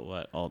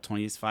about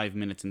 25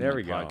 minutes in the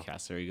we go.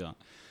 podcast. There you go.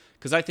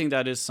 Because I think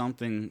that is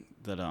something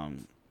that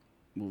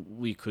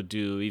we could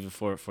do even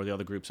for the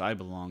other groups I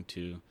belong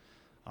to.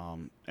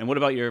 And what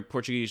about your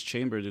Portuguese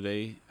chamber? Do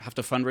they have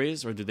to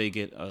fundraise, or do they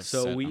get a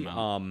set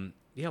amount?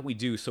 We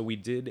do. So we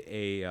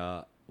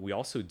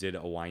also did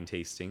a wine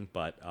tasting,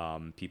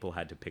 but people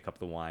had to pick up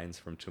the wines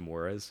from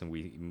Tamura's, and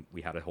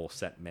we had a whole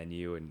set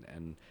menu,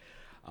 and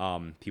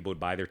people would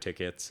buy their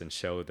tickets and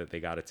show that they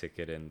got a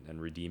ticket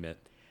and redeem it.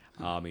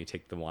 And you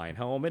take the wine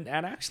home, and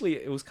actually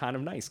it was kind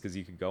of nice because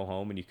you could go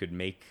home and you could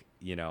make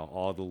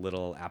all the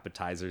little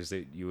appetizers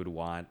that you would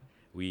want.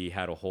 We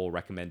had a whole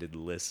recommended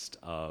list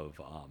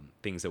of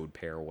things that would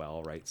pair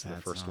well, right? So That's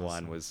the first awesome.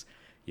 one was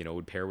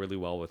would pair really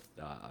well with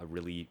a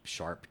really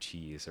sharp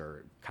cheese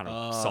or kind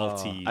of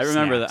salty. I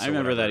remember snacks that. I or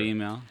remember that whatever.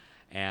 email.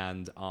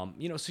 And so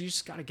you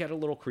just got to get a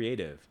little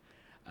creative.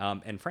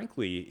 And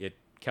frankly, it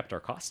kept our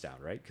costs down,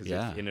 right? Because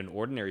Yeah. in an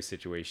ordinary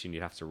situation,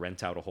 you'd have to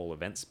rent out a whole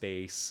event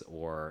space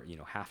or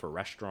half a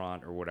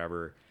restaurant or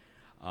whatever.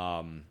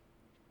 And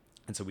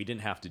so we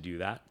didn't have to do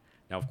that.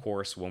 Now, of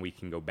course, when we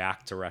can go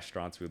back to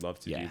restaurants, we'd love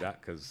to do that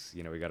because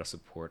we got to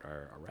support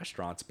our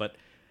restaurants. But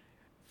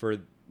for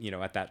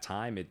at that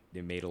time, it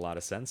made a lot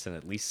of sense, and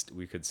at least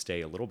we could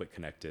stay a little bit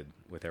connected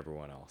with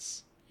everyone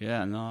else.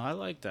 Yeah, no, I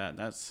like that.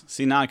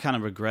 Now I kind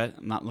of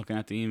regret not looking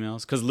at the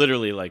emails because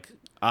literally, like,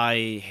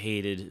 I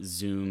hated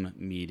Zoom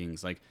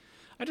meetings. Like,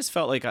 I just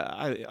felt like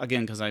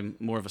again, because I'm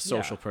more of a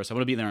social person, I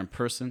want to be there in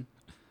person.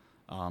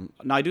 Now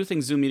I do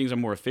think Zoom meetings are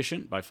more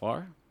efficient by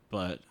far,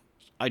 but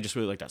I just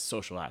really like that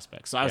social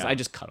aspect. So I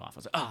just cut off. I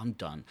was like, oh, I'm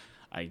done.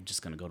 I'm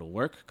just gonna go to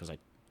work because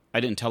I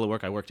didn't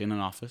telework. I worked in an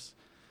office.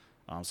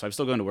 So I'm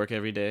still going to work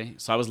every day.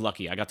 So I was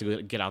lucky. I got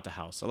to get out the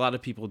house. A lot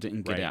of people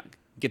didn't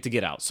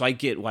get out. So I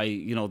get why,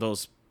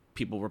 those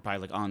people were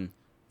probably like on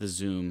the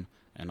Zoom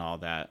and all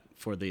that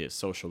for the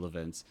social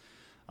events.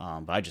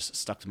 But I just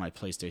stuck to my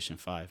PlayStation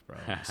 5, bro.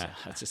 So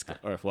that's just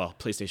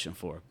PlayStation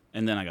 4.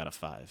 And then I got a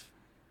 5.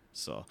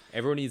 So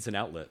everyone needs an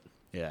outlet.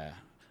 Yeah.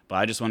 But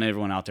I just want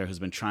everyone out there who's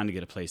been trying to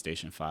get a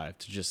PlayStation 5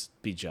 to just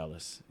be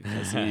jealous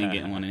because he ain't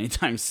getting one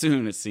anytime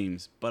soon, it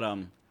seems. But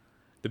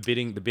The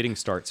bidding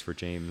starts for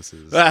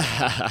James's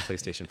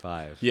PlayStation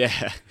 5.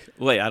 yeah.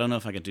 Wait, I don't know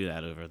if I could do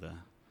that over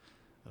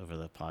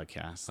the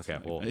podcast. Okay,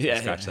 we'll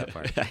scratch that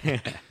part.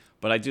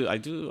 But I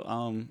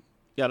do.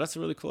 Yeah, that's a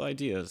really cool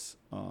idea.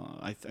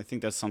 I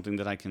think that's something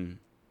that I can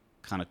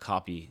kind of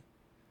copy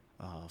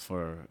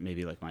for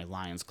maybe like my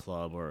Lions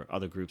Club or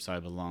other groups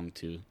I belong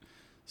to.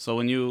 So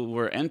when you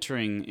were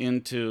entering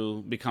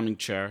into becoming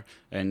chair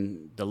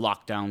and the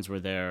lockdowns were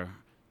there,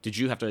 did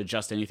you have to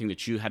adjust anything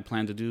that you had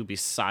planned to do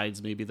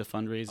besides maybe the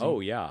fundraising? Oh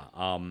yeah.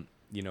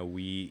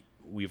 We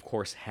of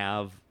course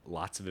have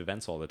lots of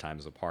events all the time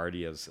as a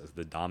party, as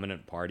the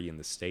dominant party in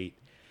the state,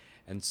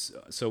 and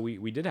so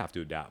we did have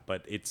to adapt.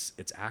 But it's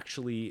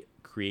actually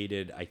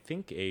created, I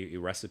think, a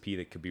recipe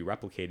that could be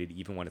replicated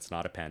even when it's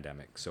not a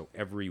pandemic. So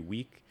every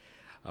week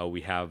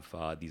we have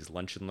these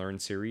lunch and learn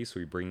series.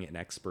 So we bring an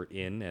expert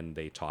in and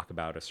they talk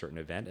about a certain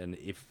event. And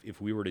if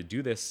we were to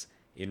do this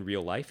in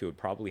real life, it would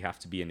probably have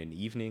to be in an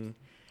evening.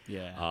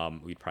 Yeah.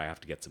 We'd probably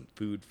have to get some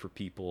food for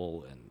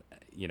people and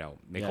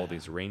make all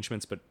these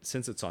arrangements. But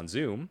since it's on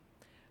Zoom,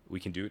 we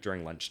can do it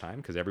during lunchtime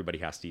because everybody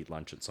has to eat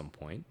lunch at some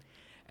point.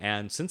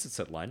 And since it's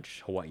at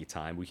lunch, Hawaii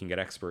time, we can get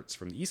experts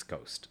from the East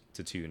Coast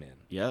to tune in.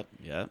 Yep.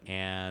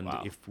 And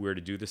Wow. if we were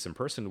to do this in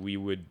person, we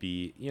would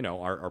be,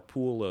 our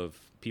pool of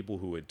people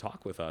who would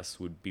talk with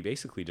us would be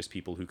basically just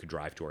people who could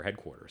drive to our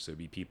headquarters. So it'd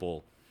be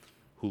people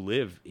who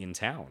live in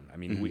town. I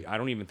mean, I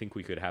don't even think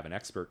we could have an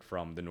expert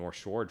from the North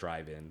Shore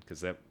drive in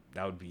because that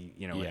would be,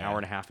 an hour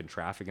and a half in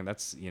traffic. And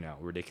that's,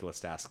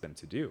 ridiculous to ask them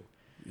to do.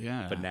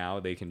 Yeah. But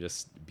now they can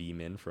just beam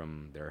in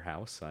from their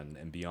house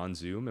and be on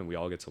Zoom, and we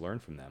all get to learn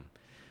from them.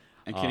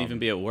 And can even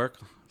be at work,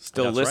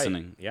 still That's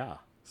listening. Right. Yeah.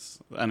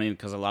 I mean,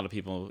 because a lot of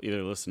people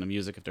either listen to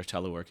music if they're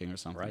teleworking or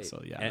something. Right.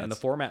 So yeah, and the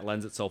format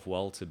lends itself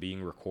well to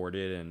being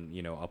recorded and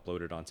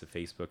uploaded onto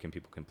Facebook, and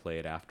people can play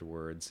it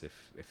afterwards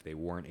if they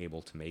weren't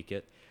able to make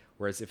it.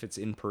 Whereas if it's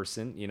in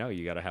person, you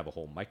got to have a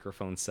whole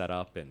microphone set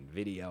up and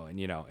video, and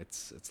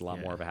it's a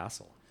lot more of a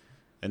hassle.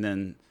 And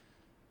then,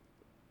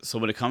 so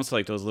when it comes to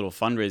like those little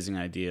fundraising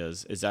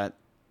ideas, is that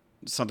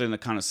something that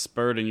kind of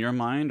spurred in your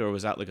mind, or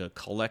was that like a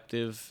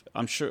collective?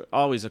 I'm sure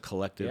always a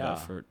collective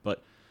effort,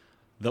 but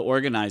the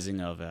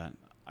organizing of it.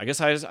 I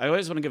guess I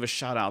always want to give a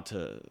shout out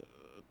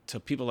to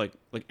people like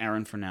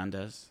Aaron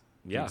Fernandez,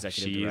 Yeah,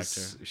 executive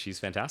director. She's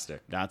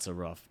fantastic. That's a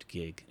rough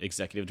gig,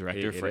 executive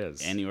director It for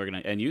is. any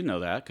organization, and you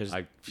know that because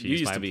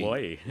She's my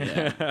employee.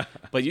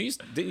 But you used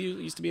to be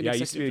an executive I used to be the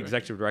director?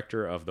 executive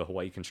director of the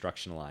Hawaii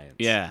Construction Alliance.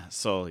 Yeah,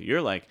 so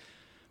you're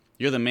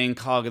the main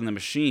cog in the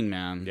machine,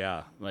 man.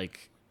 Yeah.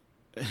 Like,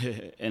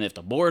 and if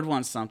the board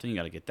wants something, you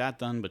got to get that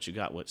done, but you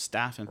got what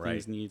staff and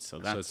things Right. need.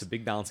 So it's a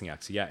big balancing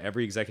act. So yeah,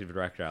 every executive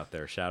director out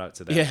there, shout out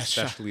to them, Yeah,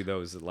 especially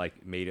those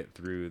that made it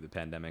through the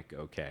pandemic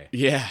okay.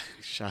 yeah,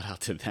 shout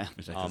out to them.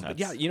 But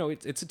yeah,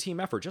 it's a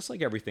team effort, just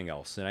like everything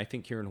else. And I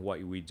think here in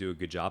Hawaii, we do a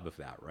good job of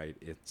that, right?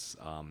 It's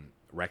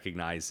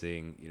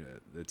recognizing,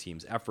 the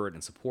team's effort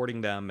and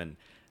supporting them, and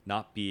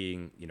not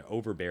being,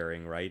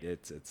 overbearing, right?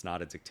 It's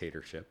not a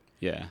dictatorship.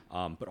 Yeah.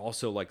 But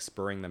also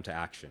spurring them to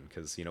action,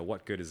 because,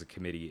 what good is a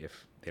committee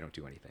if they don't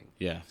do anything?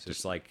 Yeah. It's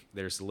just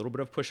there's a little bit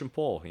of push and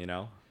pull,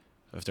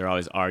 If they're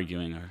always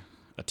arguing or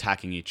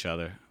attacking each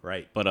other.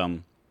 Right. But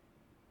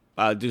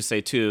I do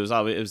say too,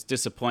 it was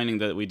disappointing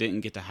that we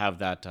didn't get to have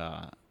that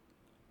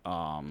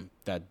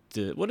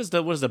what is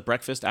the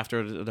breakfast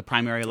after the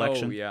primary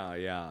election? Oh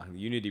yeah,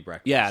 unity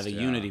breakfast. Yeah, the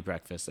unity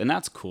breakfast, and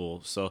that's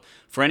cool. So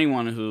for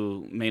anyone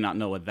who may not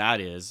know what that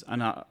is, I'm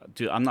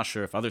not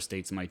sure if other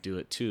states might do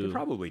it too. They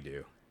probably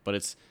do. But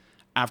it's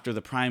after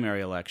the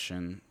primary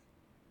election,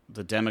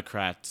 the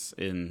Democrats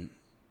in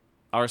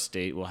our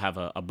state will have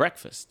a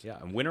breakfast. Yeah,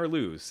 and win or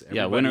lose,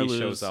 win or lose.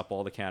 Shows up.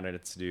 All the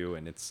candidates do,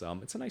 and it's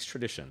a nice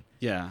tradition.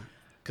 Yeah.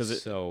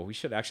 So we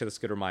should actually, that's a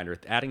good reminder,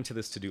 adding to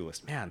this to-do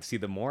list. Man, see,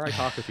 the more I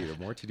talk with you, the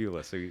more to-do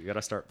list. So you got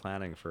to start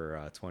planning for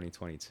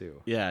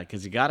 2022. Yeah,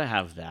 because you got to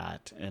have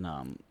that.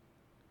 And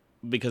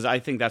because I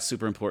think that's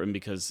super important,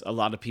 because a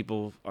lot of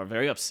people are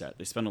very upset.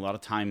 They spend a lot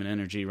of time and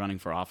energy running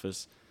for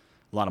office,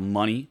 a lot of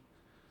money,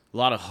 a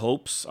lot of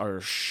hopes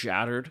are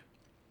shattered.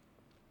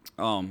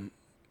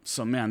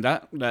 So man,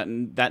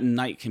 that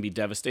night can be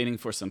devastating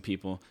for some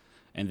people.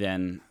 And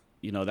then,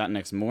 that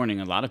next morning,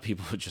 a lot of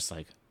people are just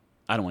like,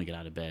 I don't want to get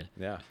out of bed.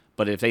 Yeah.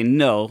 But if they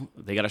know,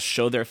 they got to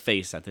show their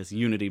face at this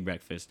unity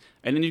breakfast.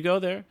 And then you go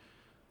there,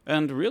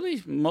 and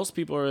really, most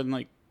people are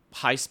in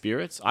high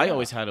spirits. I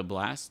always had a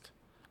blast.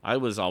 I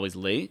was always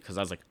late because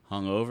I was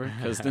hungover.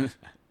 Because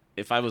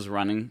if I was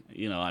running,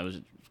 I was,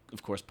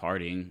 of course,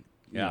 partying.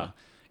 Yeah.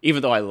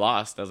 Even though I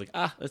lost, I was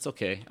it's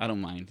okay. I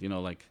don't mind.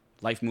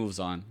 Life moves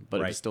on.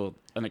 But Right. it's still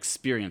an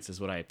experience is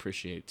what I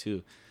appreciate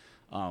too.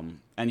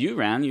 And you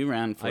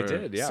ran for I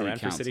did, yeah,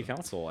 for city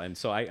council. And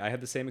so I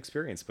had the same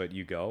experience, but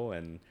you go,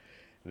 and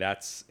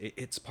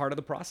it's part of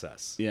the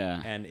process.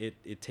 Yeah. And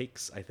it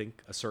takes, I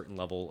think, a certain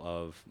level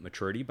of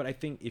maturity. But I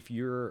think if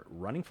you're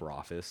running for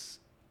office,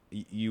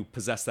 you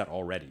possess that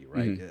already,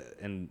 right?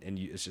 Mm-hmm. And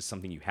it's just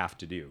something you have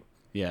to do.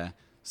 Yeah.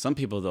 Some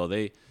people, though,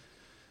 they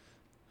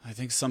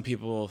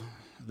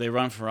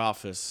run for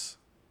office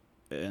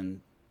and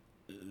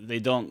they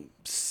don't,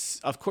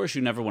 of course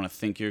you never want to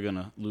think you're going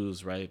to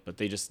lose, right? But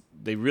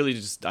they really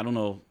just, I don't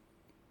know,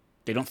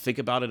 they don't think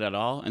about it at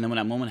all. And then when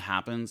that moment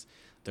happens,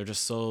 they're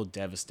just so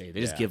devastated.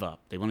 They just give up.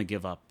 They want to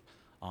give up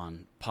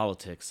on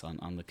politics,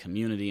 on the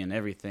community and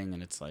everything.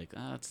 And it's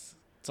it's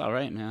all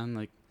right,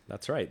 man.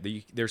 That's right.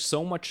 There's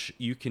so much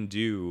you can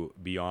do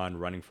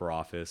beyond running for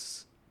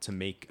office to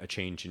make a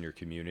change in your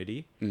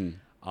community.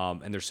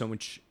 And there's so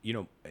much,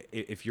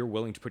 if you're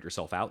willing to put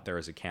yourself out there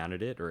as a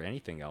candidate or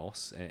anything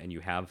else, and you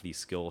have these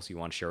skills you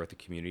want to share with the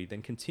community,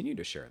 then continue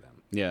to share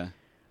them. Yeah.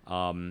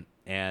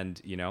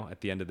 And,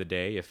 at the end of the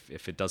day,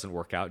 if it doesn't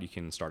work out, you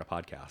can start a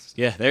podcast.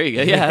 Yeah, there you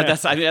go. Yeah,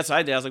 that's what I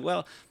did. I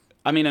was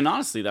and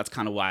honestly, that's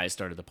kind of why I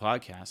started the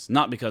podcast.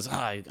 Not because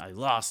I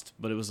lost,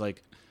 but it was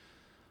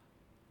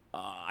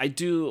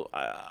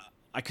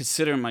I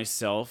consider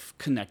myself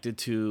connected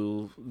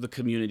to the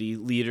community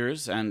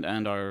leaders and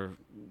our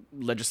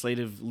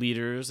legislative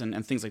leaders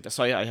and things like that.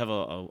 So I have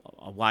a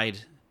wide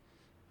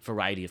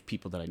variety of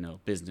people that I know,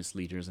 business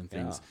leaders and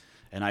things. Yeah.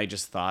 And I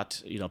just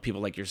thought,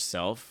 people like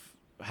yourself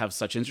have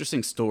such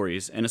interesting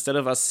stories. And instead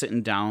of us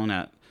sitting down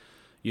at,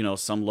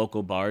 some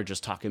local bar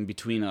just talking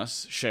between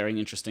us, sharing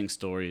interesting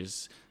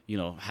stories,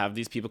 have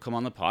these people come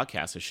on the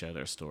podcast to share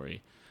their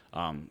story.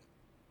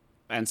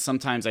 And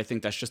sometimes I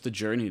think that's just a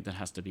journey that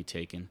has to be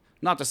taken.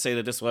 Not to say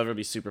that this will ever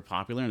be super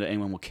popular and that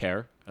anyone will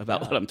care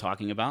about what I'm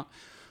talking about,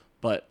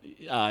 but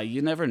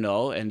you never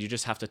know, and you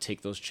just have to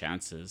take those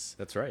chances.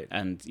 That's right.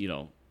 And,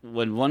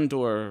 when one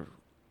door,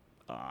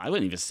 I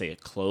wouldn't even say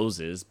it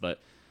closes, but,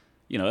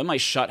 it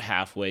might shut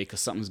halfway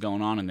because something's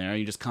going on in there.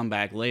 You just come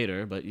back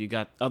later, but you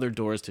got other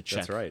doors to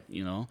check. That's right.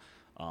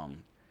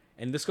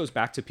 And this goes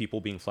back to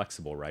people being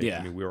flexible, right? Yeah.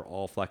 I mean, we were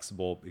all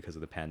flexible because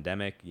of the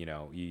pandemic.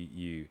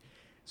 You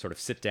sort of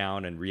sit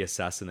down and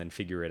reassess and then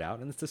figure it out.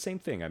 And it's the same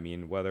thing. I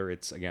mean, whether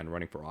it's, again,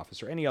 running for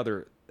office or any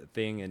other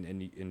thing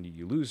and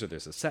you lose or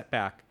there's a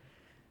setback,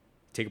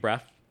 take a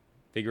breath,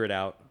 figure it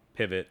out,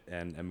 pivot,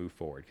 and move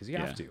forward because you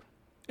have to.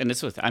 And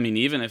it's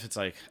even if it's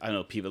like, I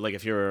know people, like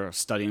if you're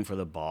studying for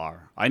the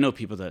bar, I know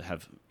people that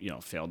have,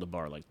 failed the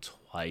bar like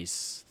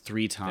twice,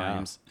 3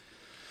 times.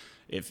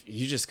 Yeah.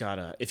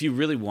 If you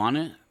really want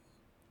it,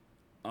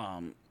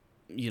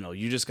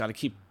 you just got to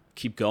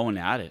keep going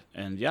at it.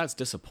 And yeah, it's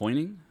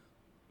disappointing,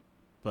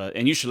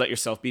 and you should let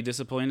yourself be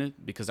disappointed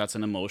because that's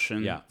an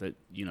emotion that,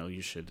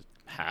 you should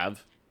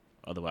have.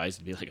 Otherwise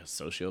it'd be like a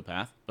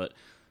sociopath, but,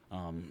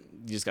 you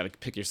just got to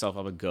pick yourself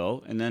up and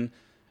go. And then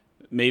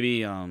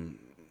maybe,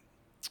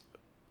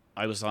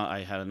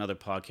 I had another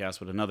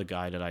podcast with another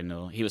guy that I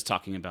know. He was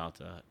talking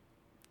about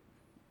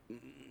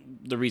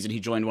the reason he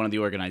joined one of the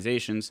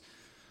organizations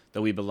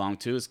that we belong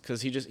to is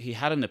because he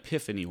had an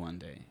epiphany one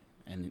day,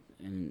 and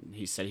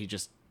he said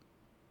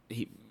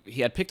he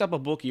had picked up a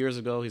book years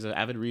ago. He's an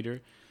avid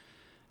reader,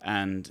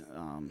 and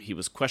he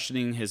was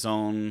questioning his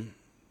own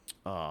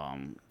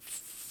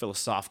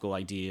philosophical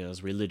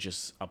ideas,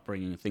 religious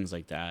upbringing, things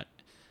like that.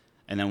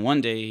 And then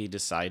one day he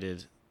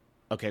decided,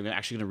 okay, I'm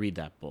actually going to read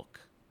that book.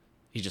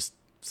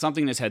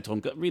 Something in his head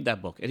told him, read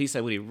that book. And he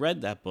said when he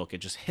read that book, it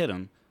just hit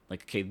him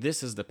like, okay,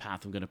 this is the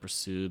path I'm going to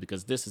pursue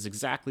because this is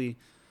exactly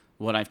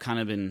what I've kind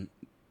of been,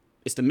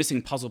 it's the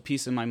missing puzzle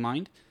piece in my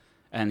mind.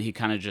 And he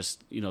kind of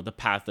just, the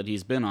path that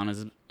he's been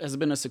on has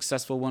been a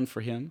successful one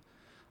for him.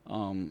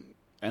 And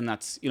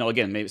that's,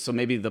 again,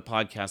 maybe the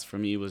podcast for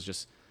me was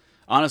just,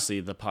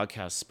 honestly, the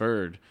podcast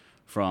spurred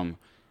from,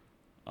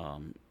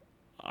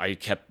 I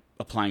kept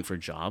applying for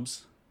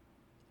jobs.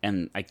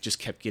 And I just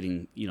kept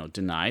getting,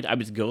 denied. I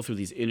would go through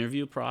these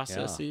interview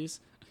processes,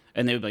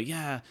 and they would be like,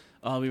 "Yeah,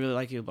 we really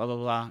like you, blah blah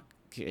blah."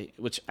 Okay,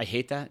 which I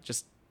hate that.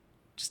 Just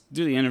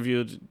do the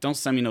interview. Don't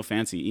send me no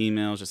fancy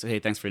emails. Just say, "Hey,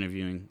 thanks for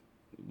interviewing.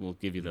 We'll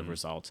give you the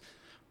results."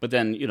 But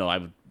then, I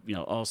would,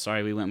 "Oh,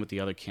 sorry, we went with the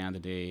other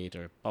candidate,"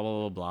 or blah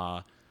blah blah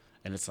blah,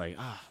 and it's like,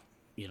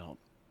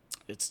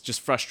 it's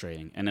just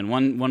frustrating. And then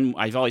one,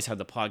 I've always had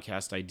the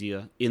podcast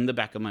idea in the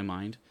back of my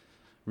mind,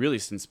 really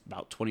since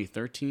about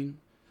 2013.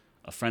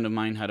 A friend of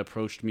mine had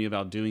approached me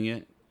about doing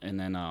it, and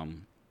then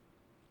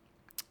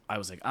I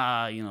was like,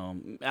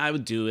 I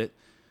would do it,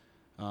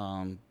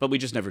 but we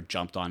just never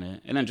jumped on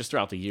it. And then just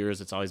throughout the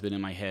years, it's always been in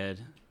my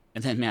head.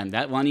 And then, man,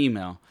 that one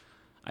email,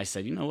 I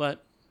said, you know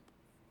what?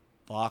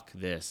 Fuck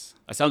this.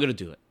 I said, I'm going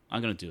to do it.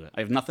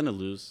 I have nothing to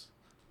lose.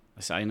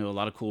 I said, I know a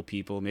lot of cool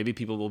people. Maybe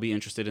people will be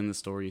interested in the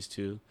stories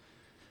too.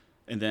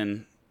 And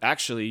then,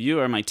 actually, you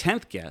are my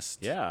 10th guest.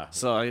 Yeah.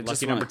 So I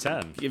just want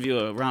to give you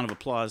a round of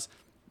applause.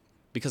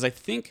 Because I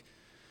think,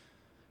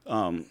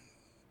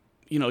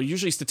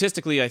 usually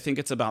statistically, I think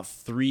it's about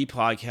 3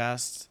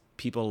 podcasts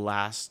people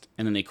last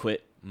and then they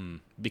quit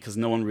because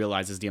no one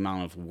realizes the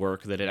amount of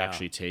work that it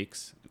actually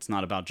takes. It's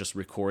not about just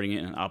recording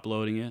it and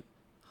uploading it.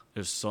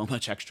 There's so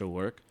much extra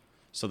work.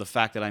 So the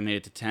fact that I made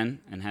it to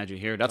 10 and had you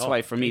here, that's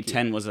why for me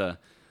 10 is a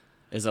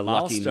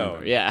lucky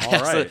number. Yeah,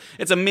 all right.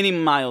 It's a mini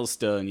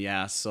milestone.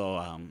 Yeah, so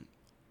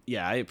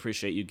I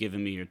appreciate you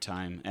giving me your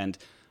time and.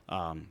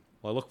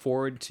 Well, I look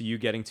forward to you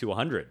getting to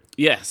 100.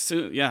 Yeah,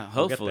 soon. Yeah,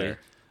 hopefully.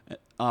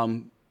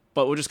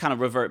 But we'll just kind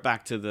of revert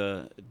back to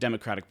the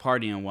Democratic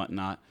Party and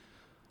whatnot.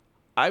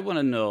 I want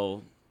to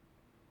know,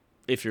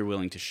 if you're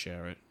willing to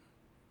share it,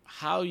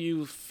 how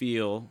you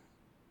feel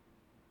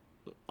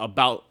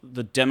about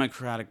the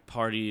Democratic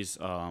Party's,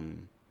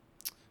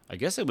 I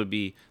guess it would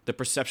be the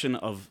perception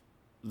of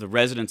the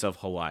residents of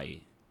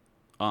Hawaii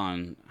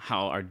on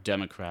how our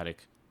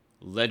Democratic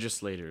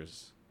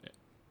legislators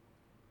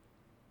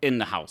in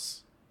the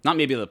House, not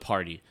maybe the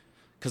party,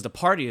 because the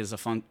party is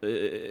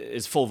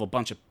full of a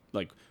bunch of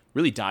like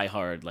really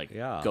diehard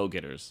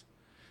go-getters,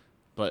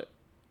 but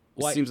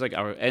it seems like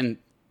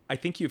I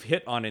think you've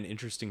hit on an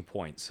interesting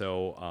point.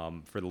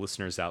 So for the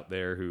listeners out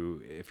there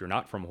who, if you're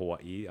not from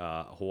Hawaii,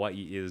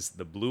 Hawaii is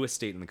the bluest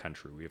state in the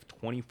country. We have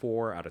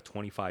 24 out of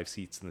 25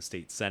 seats in the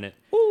state Senate,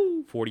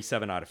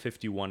 47 out of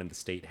 51 in the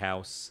state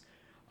House.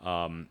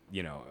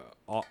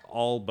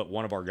 All but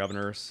one of our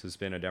governors has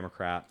been a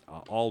Democrat.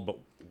 All but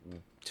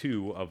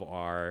 2 of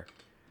our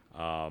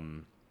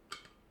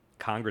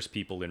Congress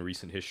people in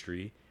recent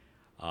history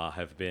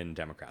have been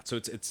Democrats. So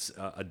it's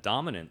a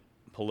dominant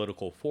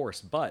political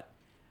force, but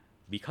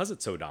because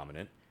it's so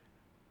dominant,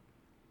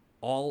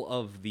 all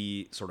of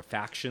the sort of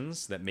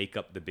factions that make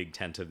up the big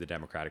tent of the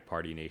Democratic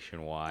Party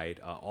nationwide,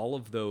 all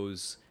of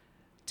those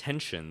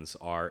tensions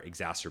are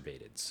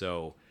exacerbated.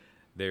 So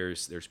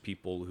there's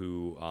people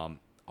who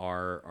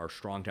are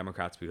strong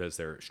Democrats because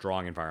they're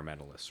strong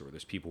environmentalists, or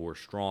there's people who are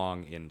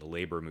strong in the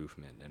labor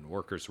movement and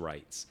workers'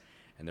 rights,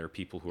 and there are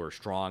people who are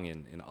strong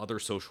in other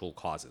social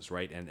causes,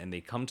 right? And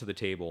they come to the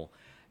table,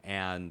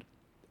 and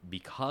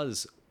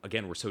because,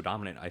 again, we're so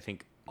dominant, I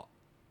think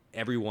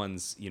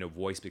everyone's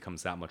voice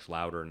becomes that much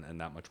louder and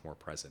that much more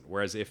present.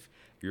 Whereas if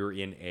you're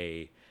in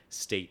a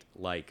state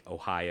like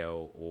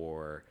Ohio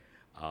or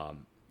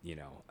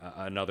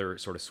another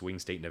sort of swing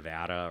state,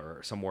 Nevada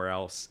or somewhere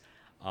else,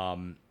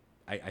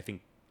 I think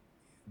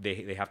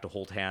they have to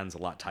hold hands a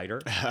lot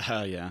tighter.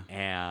 Yeah.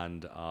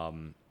 And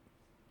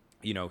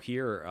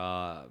here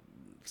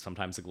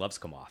sometimes the gloves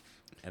come off,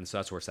 and so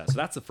that's where it's at. So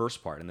that's the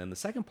first part, and then the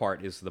second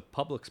part is the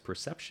public's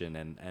perception,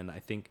 and I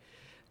think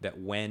that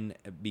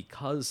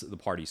because the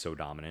party's so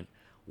dominant,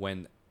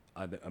 when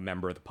a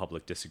member of the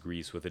public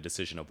disagrees with a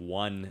decision of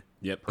one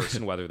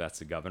person, whether that's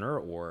the governor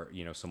or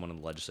someone in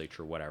the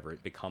legislature or whatever,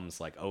 it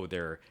becomes like, oh,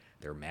 they're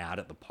mad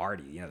at the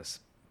party, this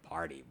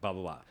party, blah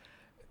blah blah.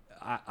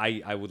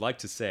 I would like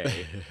to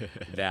say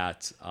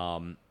that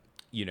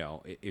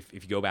if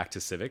you go back to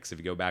civics, if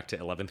you go back to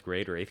 11th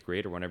grade or 8th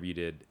grade or whenever you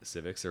did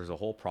civics, there's a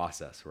whole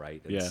process,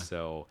 right? And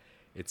so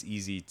it's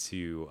easy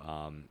to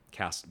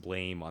cast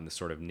blame on the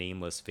sort of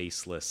nameless,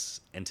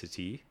 faceless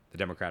entity, the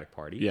Democratic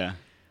Party. Yeah.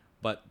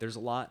 But there's a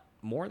lot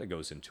more that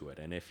goes into it.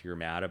 And if you're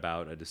mad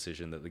about a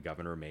decision that the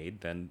governor made,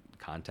 then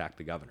contact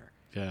the governor.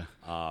 Yeah.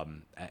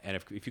 And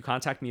if you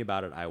contact me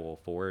about it, I will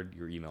forward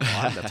your email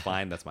on. That's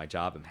fine. That's my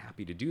job. I'm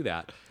happy to do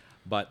that.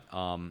 But,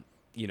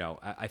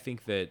 I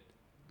think that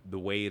the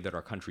way that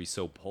our country's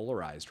so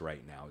polarized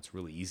right now, it's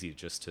really easy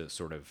just to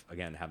sort of,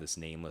 again, have this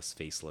nameless,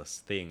 faceless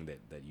thing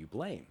that you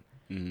blame.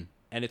 Mm-hmm.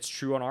 And it's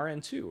true on our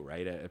end too,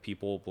 right?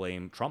 People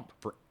blame Trump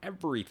for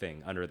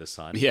everything under the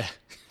sun. Yeah.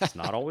 It's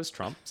not always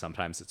Trump.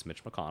 Sometimes it's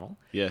Mitch McConnell.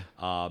 Yeah.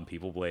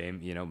 People blame,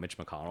 Mitch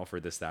McConnell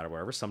for this, that, or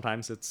whatever.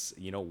 Sometimes it's,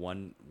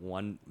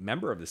 one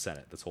member of the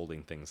Senate that's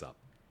holding things up.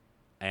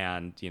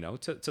 And,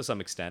 to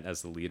some extent,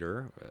 as the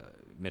leader,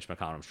 Mitch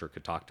McConnell, I'm sure,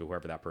 could talk to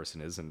whoever that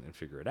person is and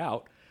figure it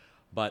out.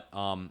 But,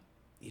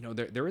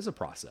 there is a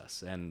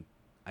process. And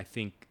I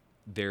think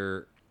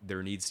there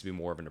needs to be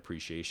more of an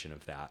appreciation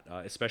of that,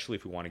 especially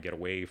if we want to get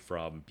away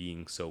from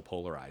being so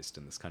polarized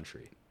in this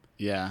country.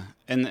 Yeah.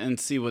 And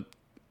see what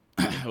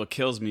what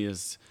kills me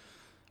is,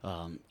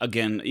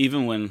 again,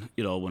 even when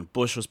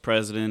Bush was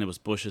president, it was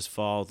Bush's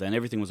fault. Then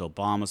everything was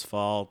Obama's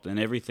fault. And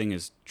everything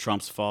is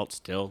Trump's fault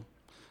still.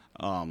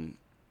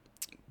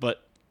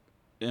 But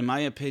in my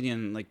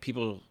opinion, like,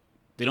 people,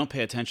 they don't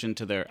pay attention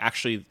to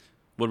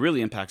what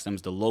really impacts them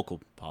is the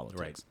local politics.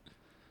 Right.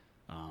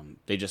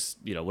 They just,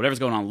 whatever's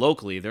going on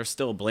locally, they're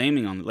still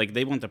blaming on, like,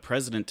 they want the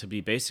president to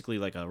be basically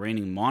like a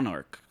reigning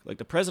monarch. Like,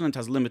 the president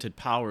has limited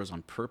powers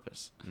on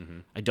purpose. Mm-hmm.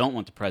 I don't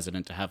want the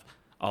president to have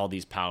all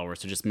these powers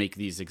to just make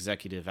these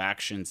executive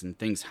actions and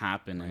things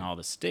happen in all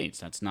the states.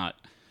 That's not,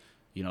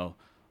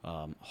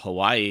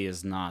 Hawaii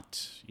is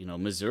not,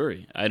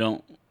 Missouri.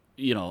 What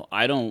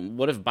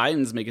if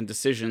Biden's making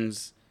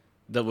decisions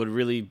that would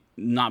really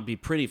not be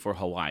pretty for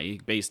Hawaii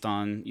based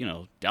on,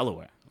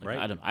 Delaware? Like,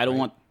 right. I don't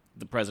want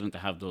the president to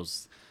have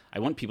those. I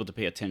want people to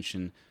pay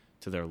attention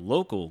to their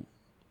local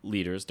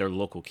leaders, their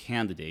local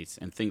candidates,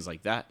 and things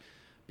like that,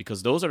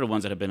 because those are the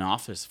ones that have been in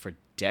office for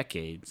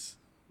decades.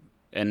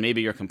 And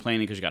maybe you're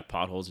complaining because you got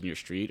potholes in your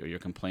street, or you're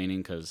complaining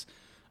because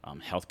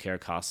healthcare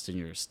costs in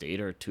your state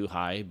are too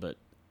high. But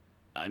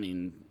I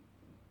mean,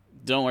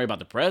 don't worry about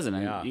the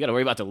president. Yeah. You got to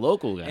worry about the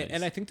local guys.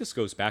 And I think this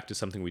goes back to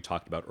something we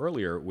talked about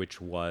earlier, which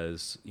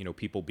was,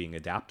 people being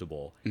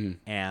adaptable. Mm.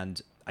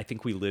 And I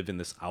think we live in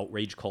this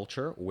outrage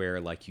culture where,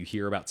 like, you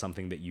hear about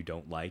something that you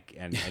don't like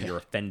and you're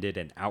offended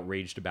and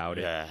outraged about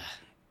it. Yeah.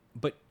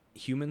 But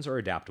humans are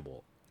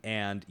adaptable,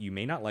 and you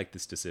may not like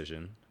this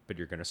decision, but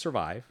you're going to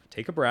survive.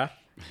 Take a breath.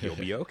 You'll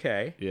be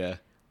okay. Yeah.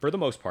 For the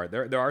most part,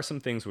 there are some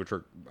things which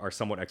are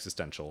somewhat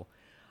existential.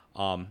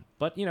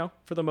 But,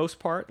 for the most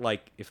part,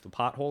 like, if the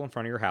pothole in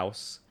front of your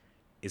house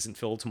isn't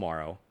filled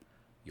tomorrow,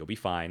 you'll be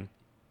fine.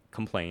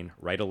 Complain,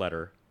 write a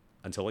letter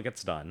until it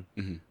gets done.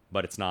 Mm-hmm.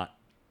 But it's not,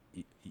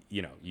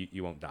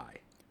 you won't die.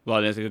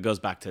 Well, I think it goes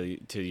back to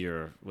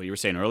what you were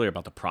saying earlier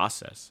about the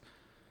process.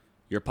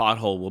 Your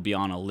pothole will be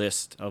on a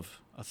list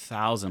of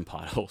 1,000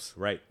 potholes.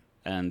 Right.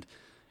 And,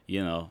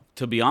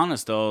 to be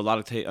honest, though,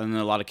 in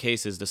a lot of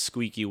cases, the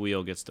squeaky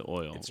wheel gets the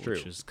oil. It's true.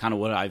 Which is kind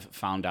of what I've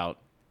found out,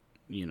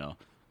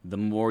 the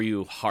more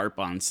you harp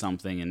on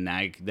something and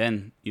nag,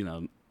 then,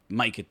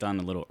 might get done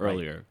a little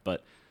earlier. Right.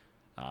 But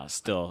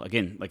still,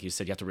 again, like you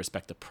said, you have to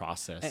respect the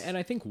process. And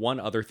I think one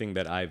other thing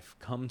that I've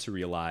come to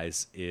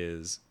realize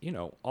is,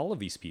 all of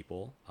these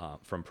people,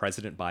 from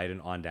President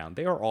Biden on down,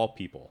 they are all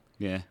people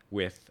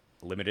with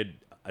limited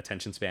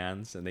attention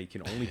spans, and they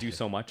can only do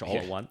so much all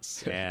at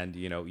once. And,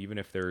 even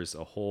if there's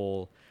a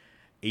whole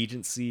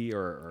agency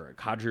or a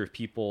cadre of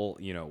people,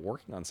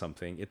 working on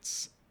something,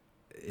 it's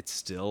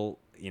still,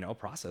 a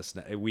process.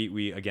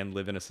 We again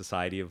live in a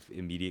society of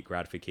immediate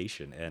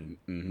gratification, and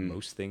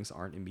most things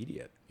aren't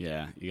immediate.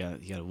 Yeah, you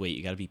gotta wait.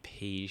 You gotta be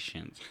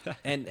patient.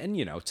 And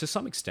to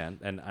some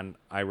extent, and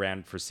I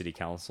ran for city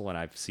council, and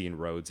I've seen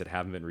roads that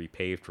haven't been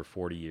repaved for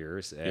 40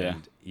 years,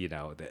 and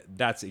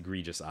that's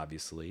egregious,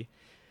 obviously.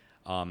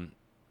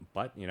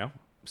 But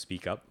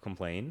speak up,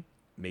 complain,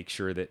 make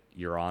sure that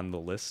you're on the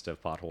list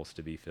of potholes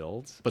to be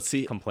filled. But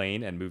see,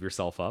 complain and move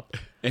yourself up.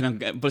 And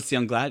I'm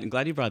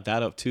glad you brought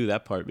that up too,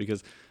 that part,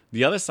 because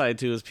the other side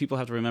too is people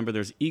have to remember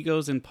there's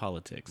egos in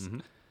politics,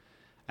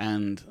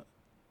 and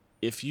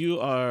if you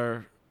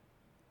are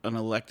an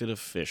elected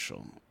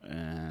official,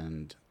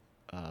 and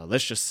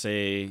let's just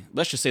say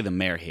the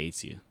mayor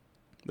hates you,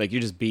 like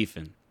you're just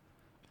beefing.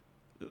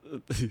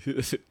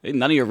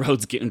 None of your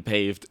roads getting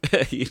paved,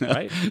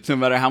 Right? No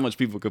matter how much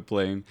people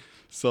complain.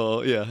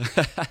 So yeah,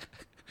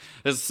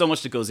 there's so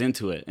much that goes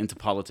into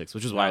politics,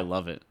 which is why I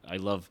love it. I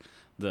love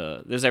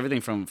there's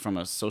everything from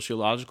a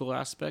sociological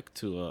aspect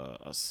to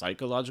a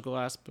psychological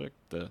aspect,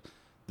 the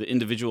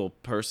individual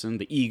person,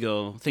 the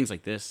ego, things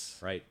like this,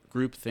 Right?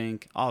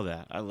 Groupthink, all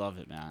that. I love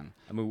it, man.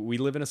 I mean, we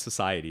live in a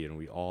society, and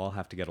we all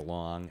have to get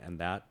along, and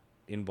that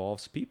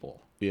involves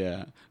people.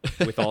 Yeah.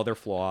 With all their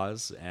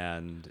flaws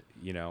and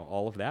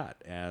all of that,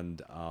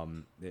 and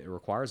it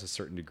requires a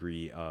certain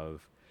degree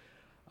of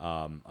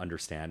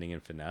understanding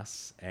and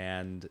finesse,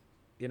 and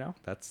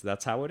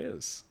that's how it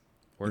is.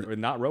 We're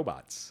not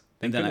robots.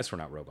 Thank goodness we're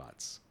not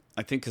robots.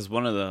 I think because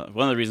one of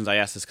the reasons I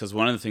asked this, because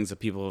one of the things that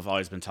people have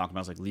always been talking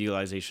about is like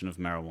legalization of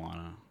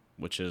marijuana,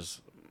 which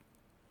is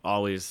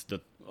always the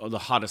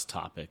hottest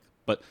topic.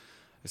 But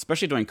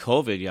especially during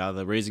COVID,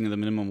 the raising of the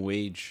minimum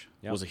wage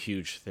was a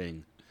huge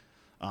thing.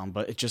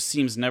 But it just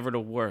seems never to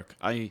work.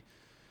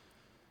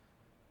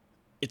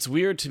 It's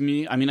weird to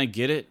me. I mean, I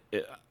get it.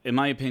 In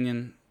my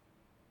opinion,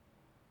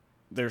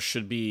 there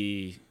should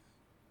be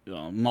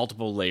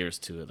multiple layers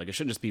to it. Like, it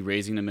shouldn't just be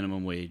raising the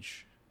minimum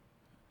wage.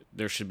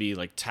 There should be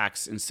like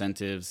tax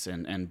incentives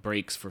and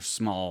breaks for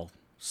small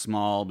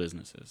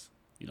businesses.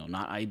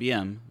 Not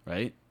IBM,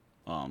 right?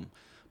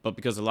 But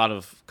because a lot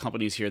of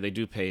companies here, they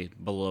do pay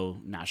below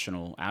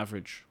national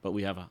average, but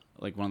we have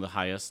one of the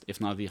highest, if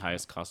not the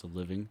highest, cost of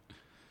living.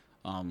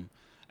 And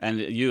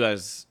you,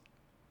 as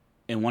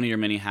in one of your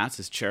many hats,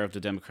 as chair of the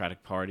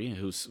Democratic Party,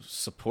 who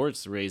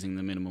supports raising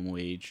the minimum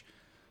wage,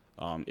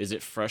 is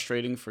it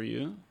frustrating for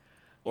you?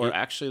 Or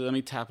actually, let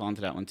me tap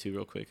onto that one too,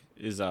 real quick.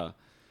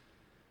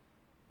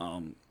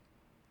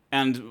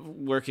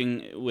 And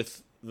working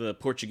with the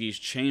Portuguese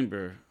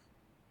Chamber,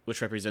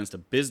 which represents the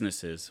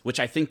businesses, which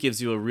I think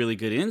gives you a really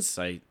good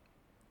insight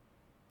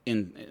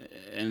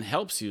and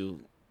helps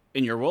you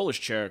in your role as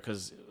chair,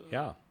 because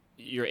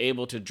you're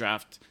able to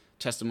draft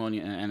testimony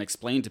and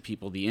explain to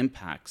people the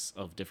impacts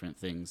of different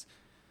things.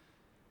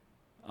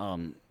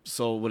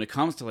 So when it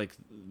comes to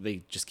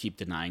they just keep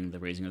denying the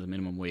raising of the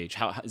minimum wage,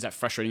 how is that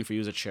frustrating for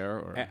you as a chair?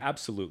 Or?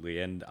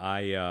 Absolutely. And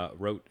I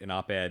wrote an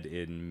op-ed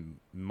in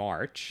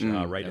March,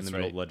 right in the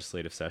middle of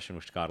legislative session,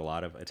 which got a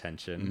lot of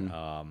attention.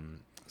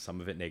 Some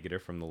of it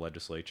negative from the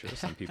legislature.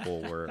 Some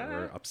people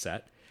were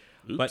upset.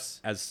 Oops. But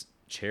as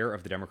chair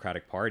of the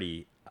Democratic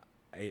Party,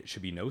 it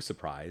should be no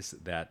surprise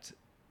that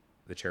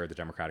the chair of the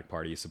Democratic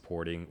Party is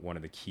supporting one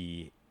of the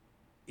key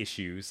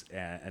issues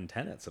and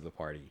tenets of the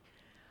party.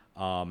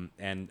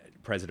 And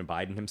President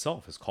Biden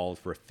himself has called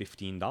for a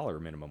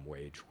 $15 minimum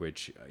wage,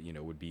 which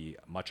would be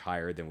much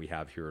higher than we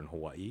have here in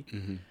Hawaii.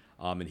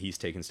 And he's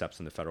taken steps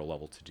on the federal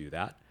level to do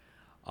that.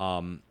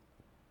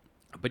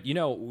 But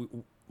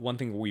one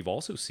thing we've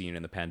also seen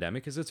in the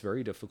pandemic is it's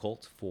very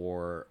difficult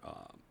for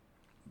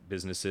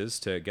businesses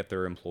to get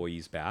their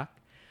employees back,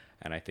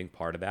 and I think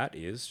part of that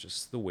is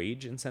just the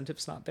wage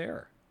incentive's not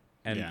there,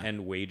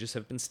 and wages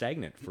have been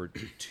stagnant for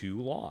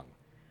too long.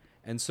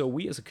 And so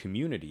we as a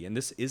community, and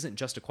this isn't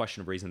just a question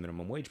of raising the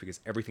minimum wage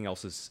because everything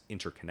else is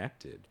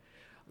interconnected.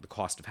 The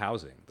cost of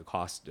housing, the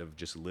cost of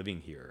just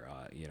living here,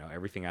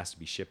 everything has to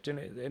be shipped in,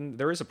 and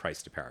there is a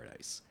price to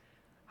paradise.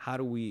 How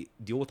do we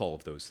deal with all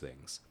of those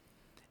things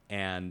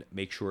and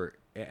make sure,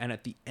 and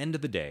at the end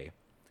of the day,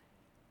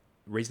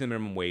 raising the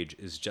minimum wage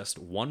is just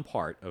one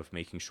part of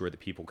making sure that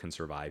people can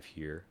survive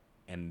here,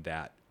 and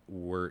that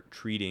we're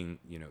treating,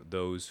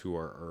 those who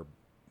are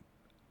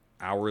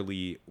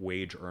hourly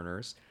wage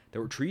earners, that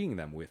we're treating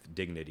them with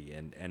dignity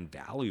and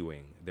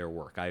valuing their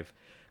work.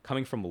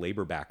 Coming from a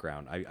labor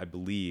background, I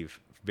believe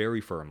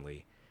very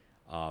firmly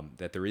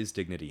that there is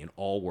dignity in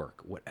all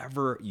work,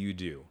 whatever you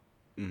do.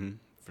 Mm-hmm,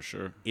 for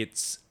sure.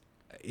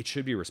 It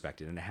should be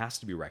respected, and it has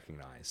to be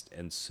recognized.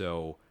 And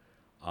so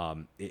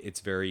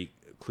it's very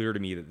clear to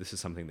me that this is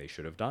something they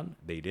should have done.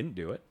 They didn't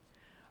do it.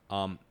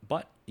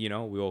 But, we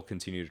will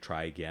continue to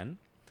try again.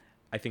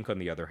 I think on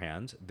the other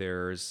hand,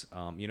 there's,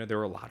 there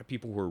are a lot of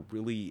people who are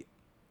really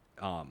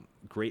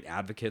great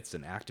advocates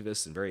and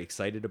activists and very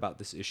excited about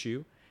this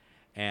issue.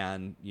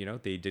 And,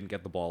 they didn't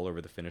get the ball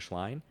over the finish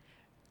line.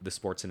 The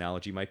sports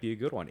analogy might be a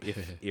good one.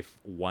 If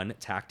one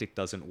tactic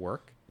doesn't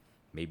work,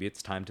 maybe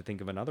it's time to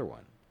think of another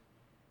one.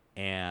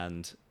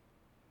 And,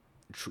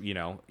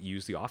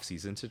 use the off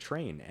season to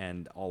train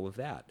and all of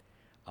that.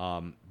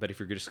 But if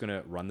you're just going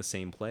to run the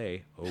same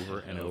play over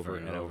and over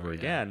and over yeah.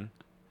 again,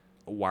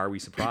 why are we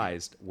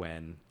surprised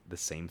when the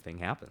same thing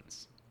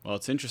happens? Well,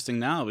 it's interesting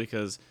now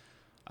because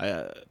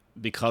of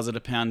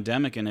the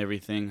pandemic and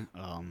everything,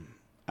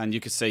 and you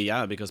could say,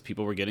 yeah, because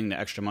people were getting the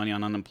extra money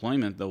on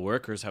unemployment, the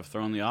workers have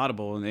thrown the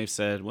audible and they've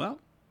said, well,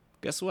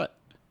 guess what?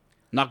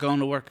 Not going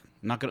to work.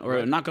 Not going, or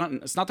Right. not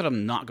going. It's not that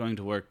I'm not going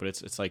to work, but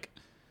it's like,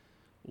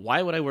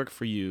 why would I work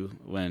for you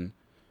when,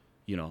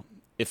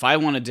 if I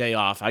want a day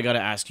off, I got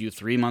to ask you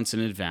 3 months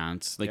in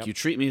advance. Like, Yep. you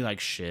treat me like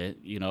shit.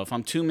 If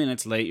I'm 2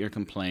 minutes late, you're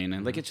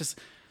complaining. Like, it just,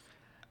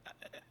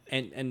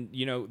 And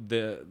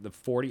the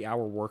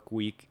 40-hour work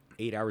week,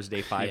 8 hours a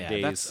day, 5 Yeah,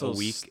 days that's so a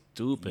week,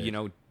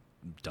 stupid.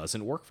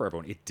 doesn't work for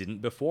everyone. It didn't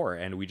before,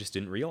 and we just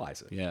didn't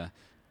realize it. yeah.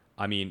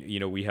 I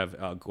mean, we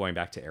have going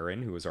back to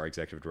Erin, who was our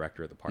executive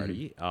director at the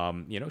party.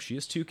 She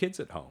has 2 kids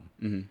at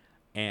home,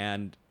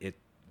 and it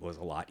was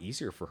a lot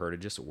easier for her to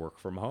just work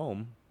from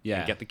home Yeah.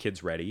 and get the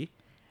kids ready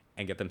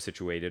and get them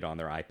situated on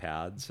their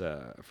iPads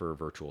for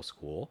virtual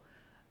school.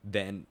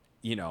 Then,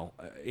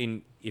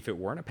 if it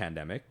weren't a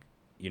pandemic,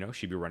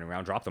 she'd be running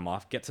around, drop them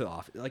off, get to the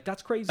office. Like,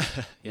 that's crazy,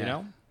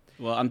 Yeah.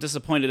 Well, I'm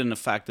disappointed in the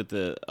fact that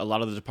a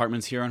lot of the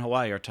departments here in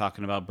Hawaii are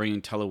talking about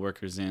bringing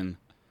teleworkers in.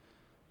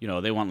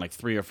 They want like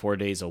 3 or 4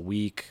 days a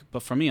week.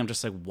 But for me, I'm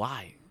just like,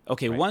 why?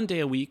 Okay, Right. 1 day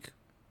a week,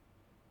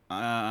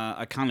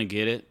 I kind of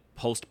get it.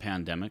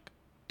 Post-pandemic.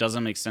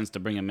 Doesn't make sense to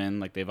bring them in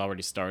like they've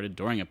already started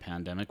during a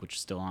pandemic, which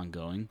is still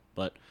ongoing.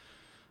 But,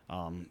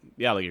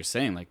 yeah, like you're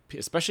saying, like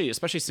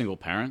especially single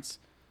parents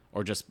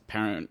or just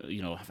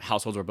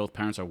households where both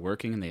parents are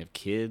working and they have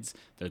kids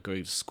that are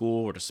going to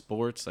school or to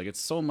sports. Like, it's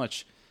so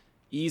much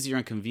easier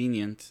and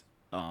convenient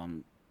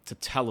to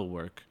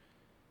telework.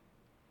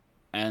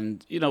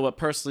 And you know what?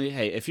 Personally,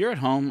 hey, if you're at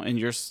home and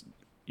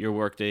your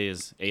work day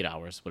is 8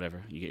 hours,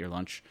 whatever, you get your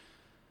lunch,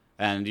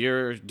 and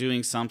you're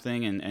doing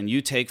something, and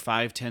you take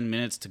 5-10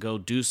 minutes to go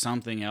do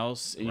something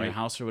else in your Right.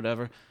 house or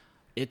whatever,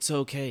 it's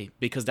okay,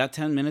 because that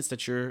 10 minutes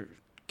that you're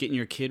getting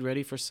your kid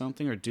ready for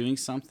something or doing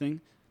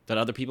something that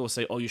other people will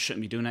say, oh, you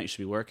shouldn't be doing that, you should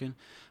be working.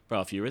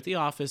 Bro, if you were at the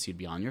office, you'd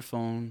be on your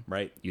phone.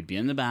 Right. You'd be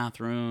in the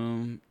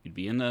bathroom. You'd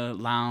be in the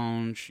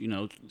lounge,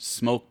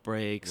 smoke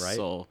breaks. Right.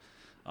 So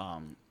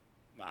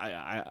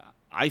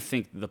I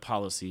think the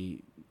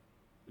policy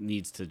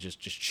needs to just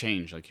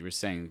change. Like you were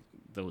saying,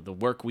 the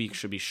work week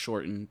should be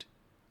shortened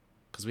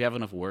because we have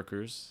enough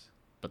workers.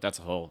 But that's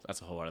a whole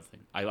other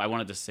thing. I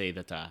wanted to say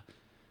that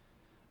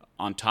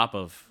on top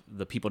of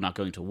the people not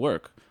going to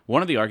work,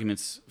 one of the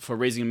arguments for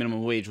raising a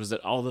minimum wage was that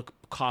all the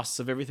costs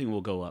of everything will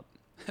go up.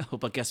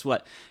 But guess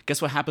what?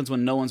 Guess what happens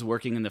when no one's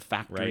working in the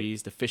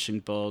factories, the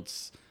fishing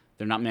boats?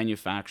 They're not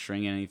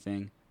manufacturing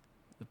anything.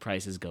 The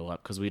prices go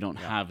up because we don't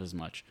have as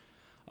much.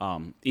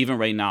 Even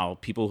right now,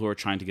 people who are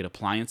trying to get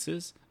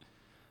appliances,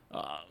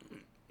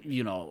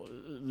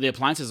 the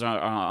appliances are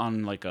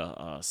on like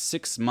a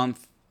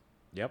 6-month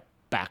Yep.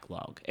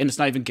 backlog, and it's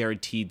not even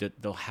guaranteed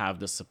that they'll have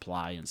the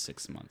supply in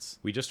 6 months.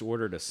 We just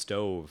ordered a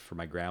stove for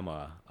my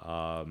grandma,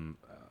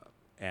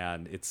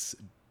 and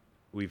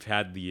we've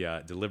had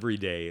the delivery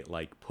day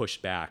like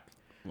pushed back,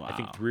 I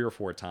think Wow. 3 or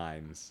 4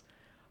 times,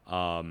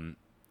 and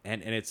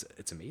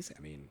it's amazing.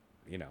 I mean,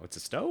 it's a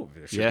stove.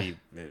 There should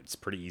it's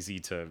pretty easy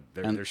to.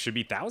 There should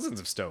be thousands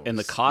of stoves, And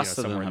the costs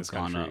of them somewhere in have this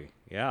gone country. up.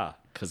 Yeah,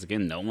 Because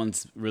again, no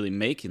one's really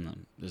making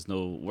them. There's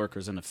no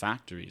workers in the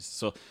factories.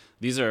 So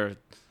these are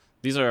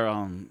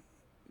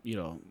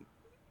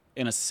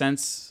in a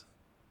sense,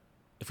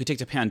 if we take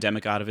the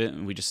pandemic out of it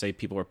and we just say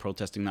people are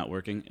protesting not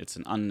working, it's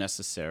an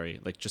unnecessary,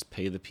 like, just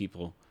pay the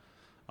people.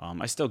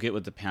 I still get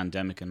with the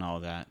pandemic and all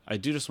that. I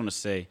do just want to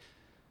say,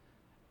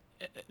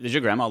 did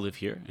your grandma live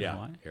here in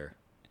Hawaii? here.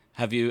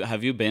 Have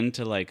you been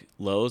to like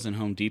Lowe's and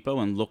Home Depot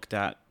and looked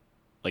at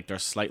like their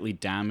slightly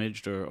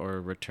damaged or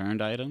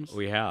returned items?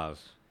 We have.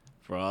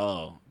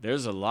 Bro,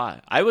 there's a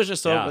lot. I was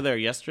just Yeah. over there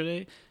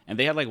yesterday, and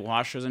they had like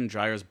washers and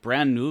dryers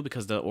brand new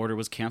because the order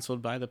was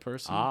canceled by the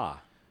person.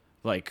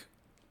 Like,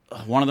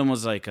 one of them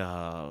was like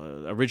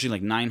originally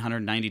like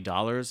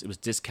 $990. It was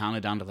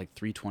discounted down to like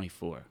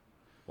 $324.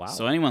 Wow.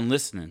 So anyone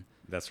listening,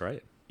 That's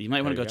right. you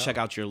might want to There go you check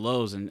go. out your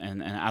Lowe's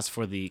and ask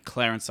for the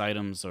clearance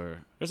items, or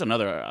there's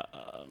another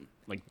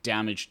like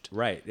damaged.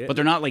 Right. But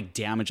they're not like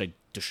damaged like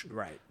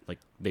Right. like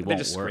they They won't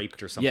just work.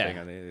 scraped or something.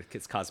 Yeah. And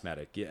it's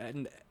cosmetic. Yeah,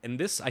 and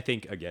this, I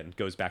think, again,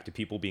 goes back to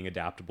people being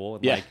adaptable.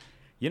 And Yeah.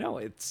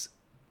 like, it's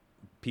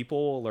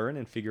people learn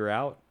and figure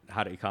out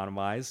how to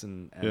economize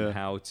and Yeah.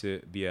 how to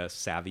be a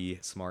savvy,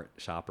 smart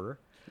shopper.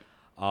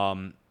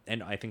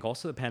 And I think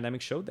also the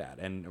pandemic showed that,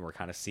 and we're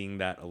kind of seeing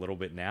that a little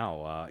bit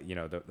now.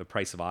 The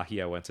price of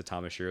ahi. I went to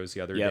Tamashiro's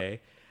the other Yep. day,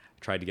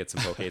 tried to get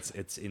some poke.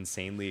 It's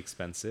insanely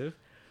expensive,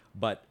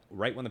 but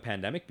right when the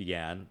pandemic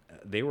began,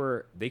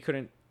 they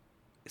couldn't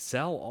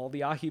sell all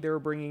the ahi they were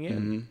bringing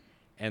in,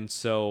 and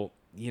so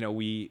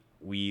we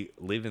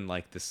live in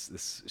like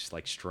this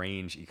like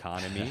strange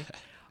economy,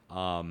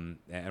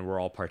 and we're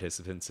all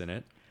participants in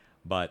it,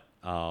 but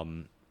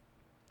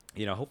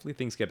hopefully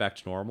things get back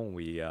to normal.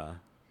 We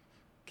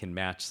can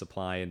match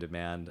supply and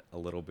demand a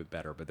little bit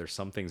better, but there's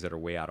some things that are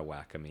way out of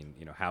whack. I mean,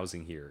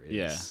 housing here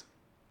is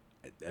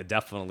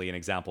definitely an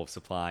example of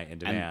supply and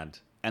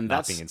demand and not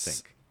that's being in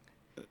sync.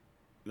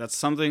 That's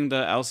something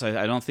that else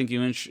I don't think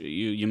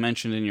you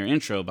mentioned in your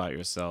intro about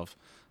yourself.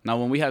 Now,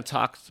 when we had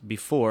talked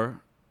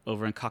before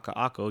over in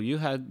Kaka'ako, you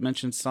had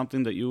mentioned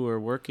something that you were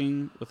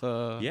working with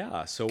a.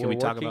 Yeah, so Can we're we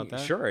talk working, about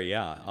that? Sure,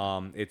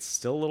 yeah. It's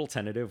still a little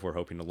tentative. We're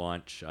hoping to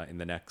launch in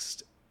the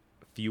next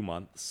few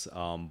months,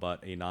 but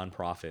a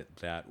nonprofit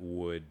that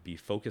would be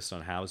focused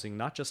on housing,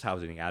 not just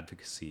housing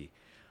advocacy,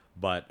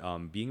 but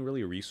being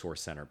really a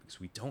resource center, because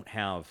we don't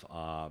have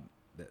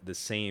the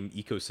same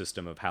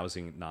ecosystem of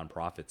housing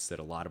nonprofits that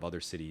a lot of other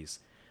cities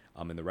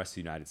in the rest of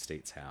the United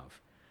States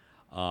have.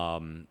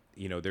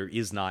 There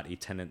is not a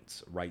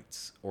tenants'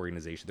 rights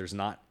organization. There's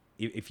not.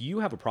 If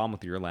you have a problem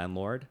with your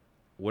landlord,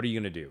 what are you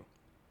going to do?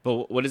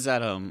 But what is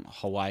that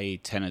Hawaii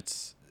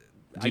tenants?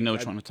 Do you know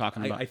which one I'm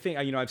talking about? I think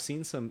I've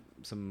seen some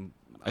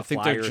I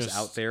think they're flyers just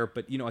out there,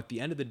 but at the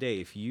end of the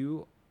day, if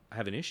you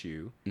have an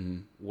issue,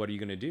 what are you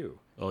going to do?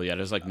 Oh yeah,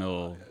 there's like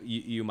no.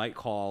 You might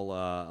call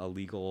a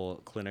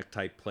legal clinic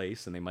type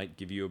place, and they might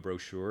give you a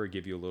brochure, or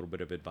give you a little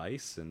bit of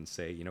advice, and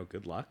say,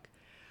 good luck.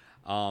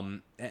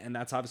 And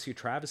that's obviously a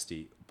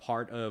travesty.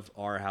 Part of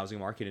our housing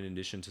market, in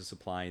addition to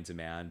supply and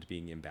demand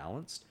being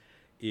imbalanced,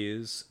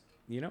 is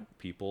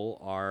people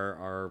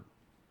are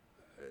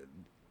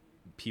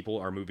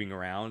moving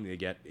around. They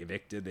get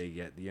evicted. They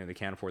get they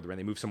can't afford the rent.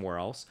 They move somewhere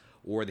else,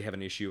 or they have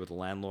an issue with the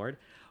landlord,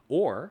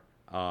 or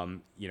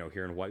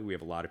here in Hawaii, we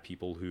have a lot of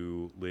people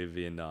who live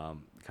in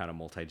kind of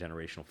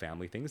multi-generational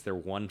family things. They're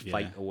one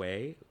fight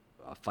away,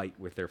 a fight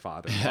with their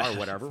father-in-law or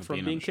whatever,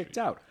 from being kicked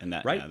out. And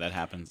that, right? that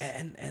happens.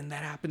 And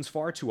that happens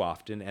far too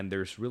often, and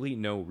there's really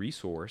no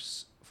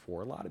resource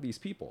for a lot of these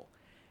people.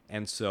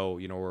 And so,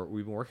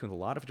 we've been working with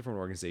a lot of different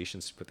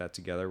organizations to put that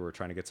together. We're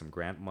trying to get some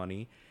grant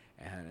money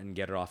and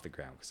get it off the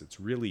ground, because it's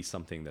really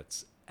something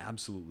that's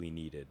absolutely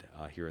needed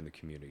here in the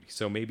community.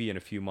 So maybe in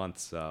a few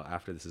months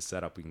after this is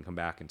set up, we can come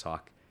back and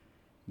talk.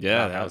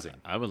 Housing.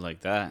 I would like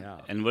that. Yeah.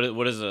 And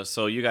what is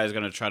so you guys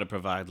going to try to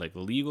provide like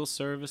legal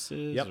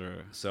services? Yep.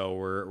 Or? So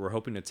we're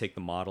hoping to take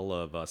the model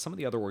of some of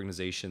the other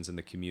organizations in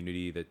the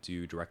community that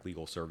do direct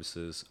legal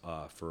services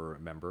for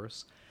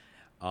members,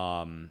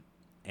 and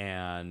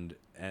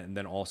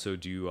then also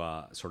do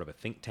sort of a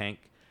think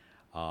tank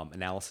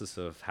analysis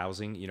of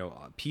housing.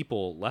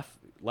 People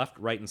left,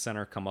 right, and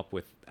center come up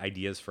with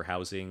ideas for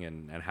housing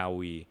and how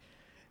we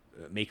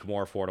make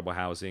more affordable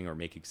housing, or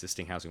make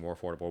existing housing more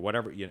affordable, or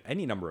whatever,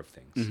 any number of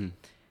things. Mm-hmm.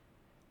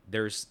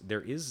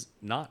 There is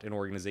not an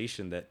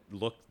organization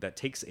that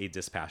takes a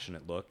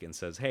dispassionate look and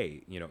says,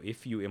 hey,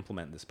 if you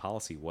implement this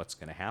policy, what's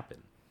going to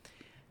happen?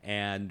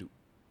 And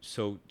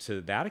so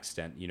to that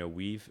extent,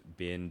 we've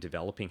been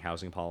developing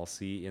housing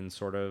policy in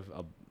sort of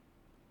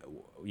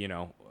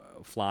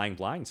flying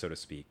blind, so to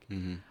speak.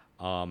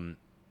 Mm-hmm.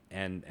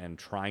 And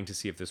trying to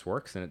see if this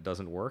works, and it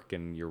doesn't work,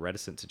 and you're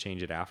reticent to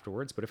change it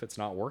afterwards. But if it's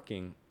not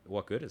working,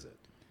 what good is it?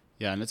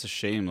 Yeah, and it's a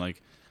shame,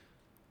 like,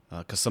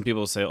 because some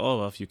people say, oh,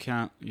 well, if you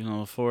can't,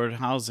 afford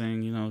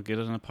housing, get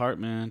an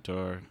apartment,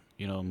 or,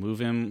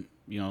 move in,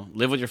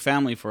 live with your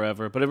family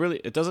forever. But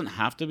it doesn't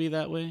have to be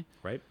that way.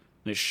 Right.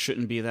 It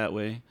shouldn't be that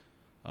way.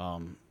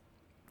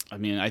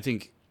 I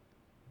think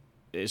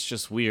it's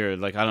just weird.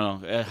 Like, I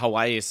don't know,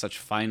 Hawaii is such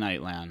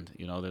finite land.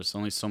 There's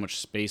only so much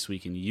space we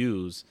can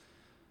use.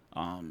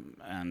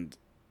 And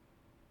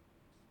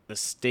the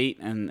state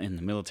and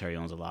the military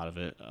owns a lot of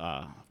it,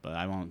 but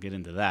I won't get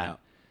into that. Yeah.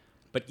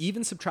 But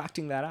even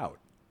subtracting that out,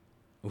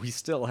 we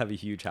still have a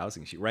huge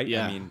housing issue, right?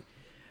 Yeah. I mean,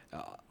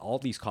 all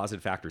these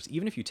causative factors,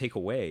 even if you take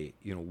away,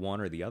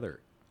 one or the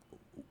other,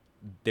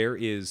 there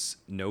is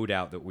no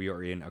doubt that we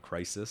are in a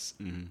crisis,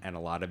 and a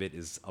lot of it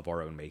is of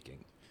our own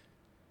making.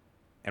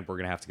 And we're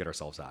going to have to get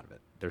ourselves out of it.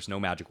 There's no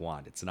magic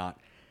wand. It's not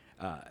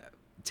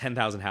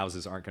 10,000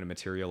 houses aren't going to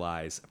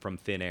materialize from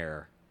thin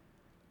air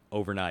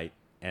overnight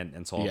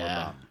and solve our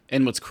problem.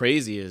 And what's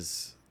crazy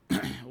is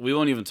we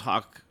won't even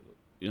talk,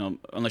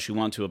 unless you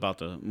want to, about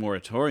the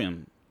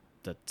moratorium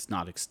that's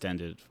not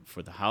extended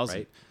for the housing.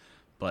 Right.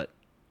 But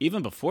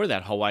even before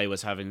that, Hawaii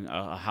was having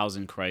a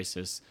housing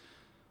crisis.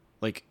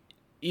 Like,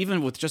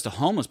 even with just a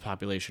homeless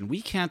population,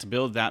 we can't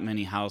build that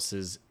many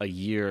houses a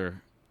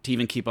year to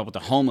even keep up with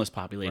the homeless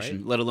population,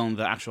 right, let alone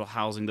the actual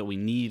housing that we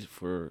need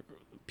for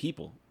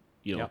people.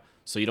 Yep.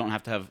 So you don't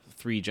have to have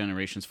 4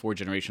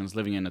 generations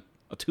living in a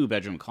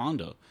 2-bedroom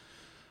condo.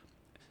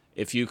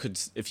 If you could,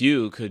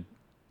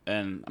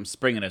 and I'm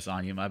springing this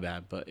on you, my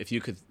bad, but if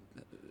you could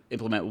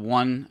implement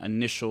one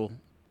initial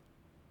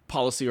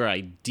policy or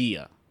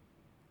idea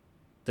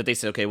that they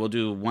said, okay, we'll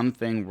do one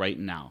thing right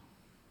now,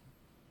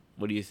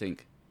 what do you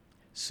think?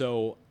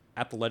 So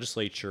at the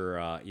legislature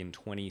in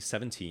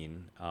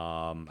 2017,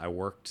 I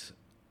worked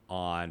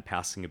on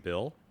passing a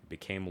bill, it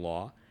became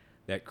law,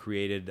 that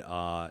created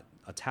a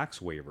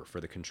tax waiver for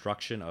the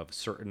construction of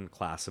certain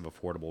class of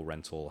affordable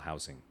rental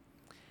housing.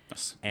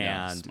 Yes.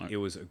 And it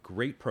was a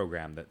great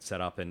program that set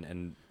up,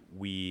 and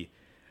we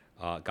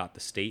got the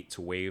state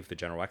to waive the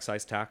general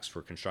excise tax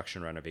for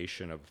construction and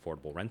renovation of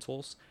affordable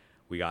rentals.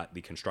 We got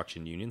the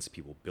construction unions,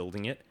 people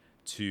building it,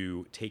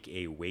 to take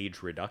a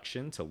wage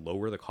reduction to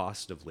lower the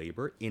cost of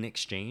labor in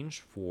exchange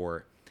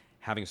for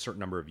having a certain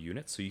number of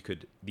units. So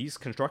these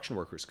construction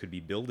workers could be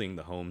building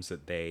the homes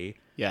that they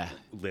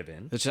live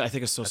in. Which I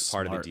think is so as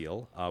smart. part of the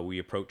deal. We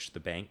approached the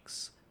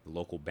banks, the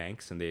local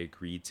banks, and they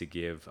agreed to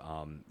give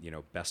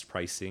best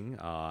pricing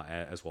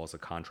as well as the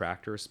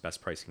contractors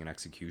best pricing and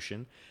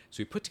execution.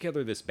 So we put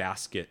together this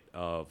basket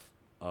of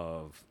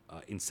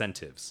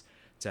incentives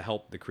to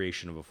help the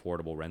creation of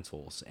affordable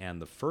rentals.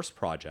 And the first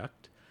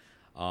project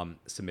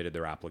submitted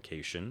their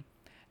application,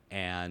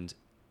 and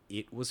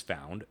it was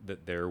found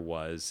that there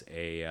was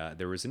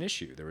an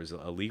issue. There was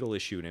a legal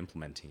issue in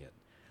implementing it.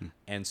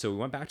 And so we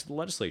went back to the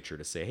legislature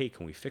to say, hey,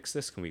 can we fix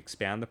this? Can we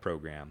expand the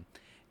program?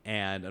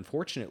 And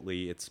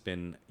unfortunately, it's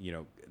been,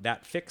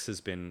 that fix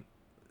has been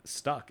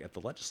stuck at the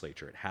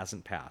legislature. It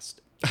hasn't passed.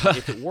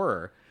 If it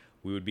were,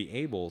 we would be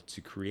able to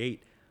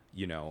create,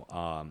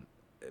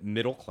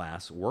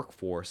 middle-class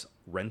workforce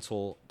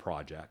rental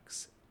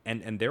projects.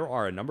 And there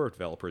are a number of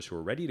developers who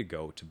are ready to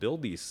go to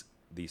build these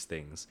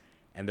things,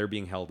 and they're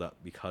being held up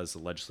because the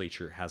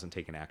legislature hasn't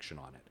taken action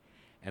on it.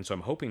 And so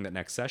I'm hoping that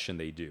next session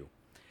they do,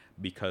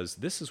 because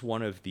this is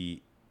one of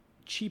the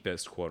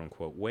cheapest,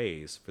 quote-unquote,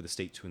 ways for the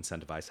state to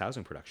incentivize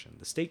housing production.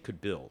 The state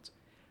could build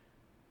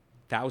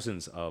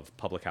thousands of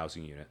public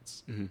housing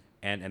units,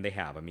 and they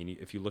have. I mean,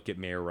 if you look at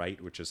Mayor Wright,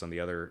 which is on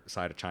the other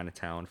side of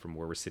Chinatown from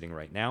where we're sitting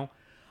right now,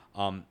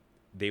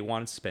 they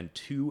wanted to spend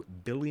 $2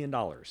 billion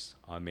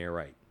on Mayor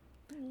Wright.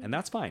 And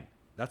that's fine.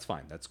 That's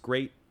fine. That's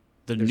great.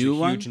 There's new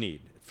one? Huge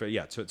need for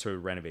to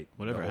renovate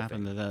whatever the whole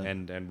happened thing. to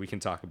that. And we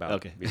can talk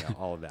about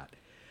all of that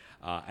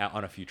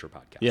on a future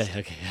podcast. Yeah,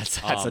 okay.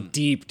 That's a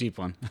deep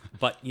one.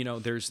 But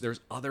there's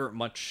other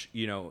much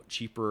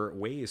cheaper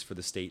ways for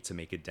the state to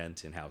make a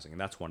dent in housing,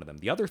 and that's one of them.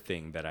 The other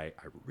thing that I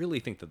really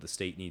think that the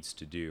state needs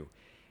to do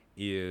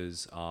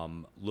is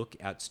look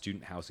at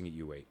student housing at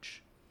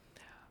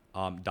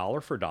UH. Dollar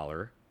for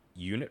dollar,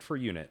 unit for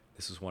unit,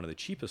 this is one of the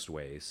cheapest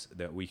ways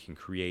that we can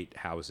create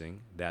housing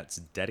that's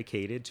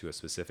dedicated to a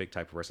specific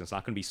type of person. It's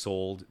not going to be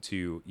sold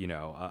to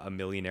a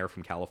millionaire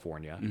from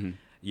California.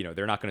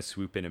 They're not going to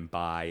swoop in and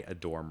buy a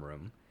dorm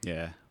room.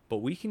 Yeah. But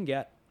we can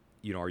get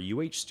our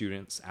UH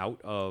students out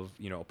of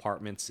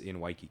apartments in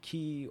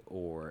Waikiki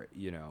or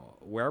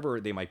wherever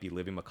they might be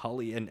living,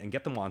 Macaulay, and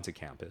get them onto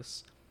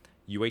campus.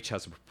 UH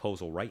has a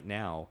proposal right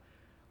now.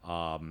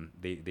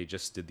 They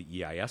just did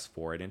the EIS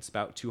for it, and it's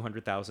about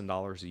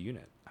 $200,000 a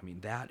unit. I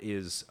mean, that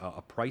is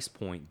a price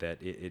point that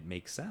it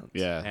makes sense.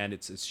 Yeah. And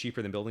it's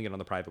cheaper than building it on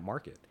the private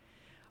market.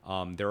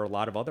 There are a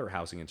lot of other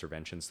housing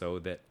interventions, though,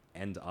 that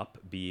end up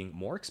being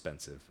more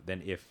expensive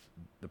than if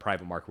the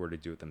private market were to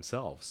do it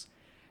themselves.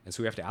 And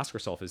so we have to ask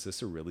ourselves, is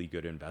this a really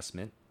good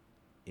investment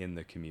in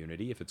the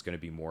community if it's going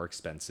to be more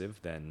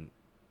expensive than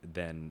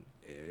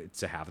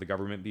to have the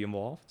government be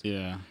involved?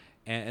 Yeah.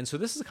 And so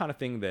this is the kind of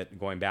thing that,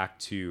 going back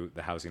to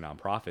the housing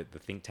nonprofit, the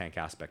think tank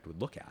aspect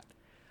would look at.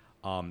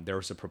 There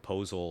was a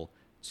proposal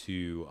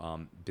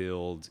to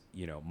build,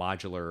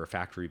 modular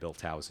factory-built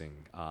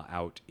housing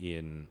out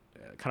in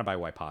kind of by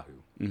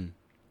Waipahu.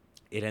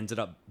 It ended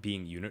up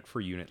being unit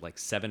for unit like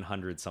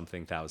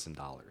 $700-something thousand.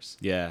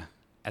 Yeah.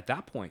 At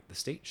that point, the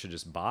state should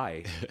just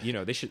buy.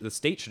 The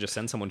state should just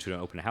send someone to an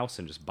open house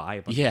and just buy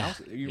a bunch of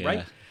houses. You're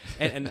right.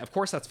 And of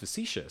course that's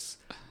facetious,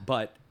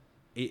 but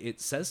it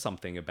says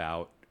something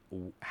about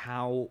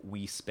how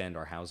we spend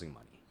our housing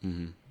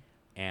money.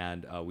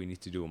 And we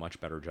need to do a much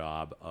better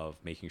job of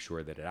making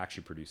sure that it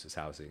actually produces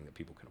housing that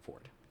people can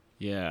afford.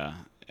 Yeah.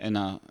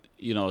 And,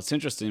 it's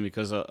interesting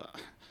because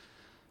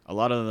a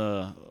lot of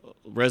the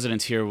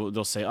residents here,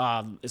 they'll say,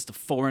 it's the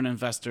foreign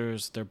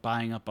investors. They're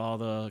buying up all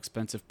the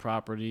expensive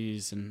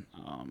properties and,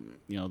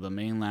 the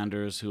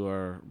mainlanders who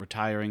are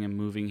retiring and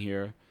moving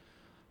here.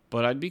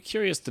 But I'd be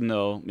curious to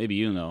know,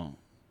 maybe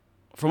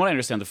from what I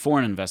understand, the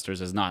foreign investors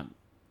is not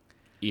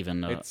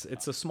even...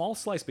 It's a small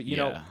slice, but,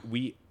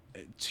 we...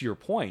 To your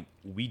point,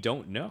 we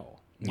don't know.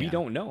 We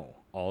don't know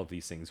all of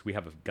these things. We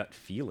have a gut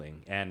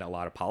feeling, and a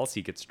lot of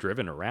policy gets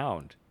driven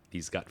around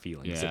these gut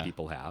feelings that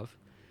people have.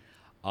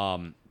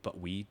 But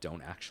we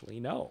don't actually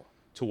know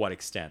to what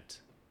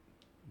extent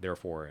they're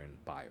foreign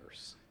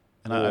buyers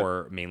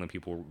or mainland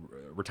people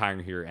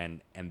retiring here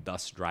and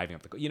thus driving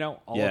up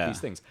all of these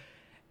things.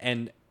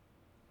 And,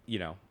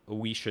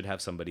 we should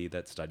have somebody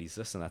that studies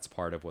this, and that's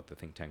part of what the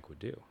think tank would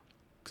do.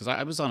 Because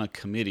I was on a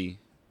committee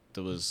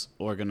that was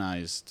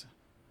organized...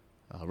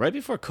 right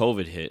before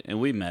COVID hit, and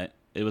we met.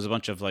 It was a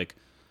bunch of I think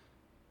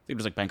it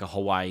was Bank of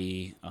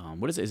Hawaii.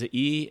 What is it? Is it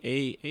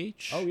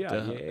EAH? Oh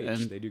yeah,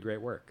 EAH. They do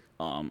great work.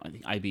 I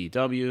think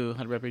IBEW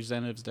had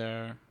representatives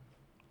there.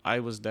 I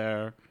was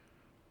there. A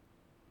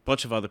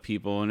bunch of other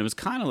people, and it was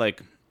kind of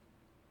like,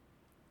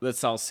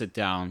 let's all sit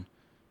down,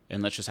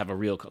 and let's just have a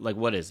real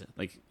what is it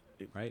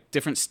right?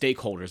 Different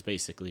stakeholders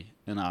basically.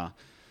 And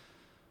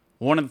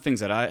one of the things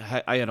that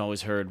I had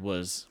always heard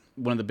was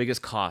one of the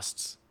biggest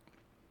costs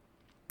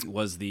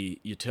was the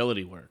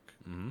utility work,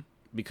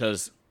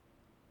 because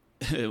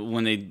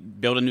when they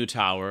build a new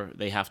tower,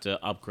 they have to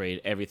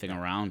upgrade everything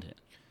around it.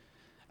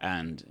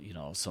 And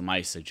so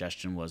my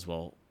suggestion was,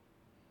 well,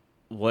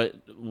 what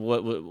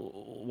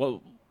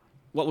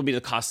would be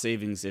the cost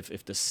savings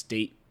if the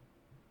state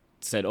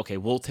said, okay,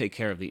 we'll take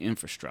care of the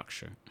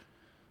infrastructure,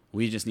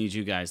 we just need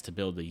you guys to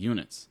build the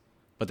units.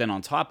 But then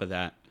on top of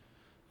that,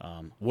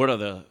 what are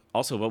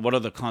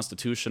the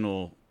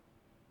constitutional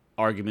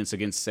arguments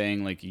against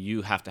saying like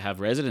you have to have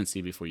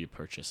residency before you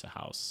purchase a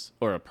house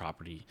or a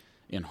property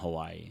in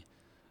Hawaii?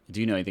 Do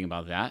you know anything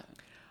about that?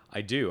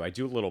 I do a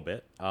little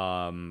bit. But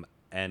I'm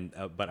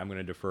going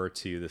to defer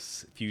to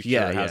this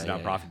future housing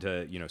nonprofit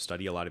to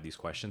study a lot of these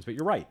questions. But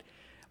you're right.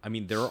 I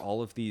mean, there are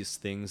all of these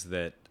things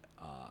that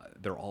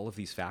there are all of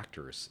these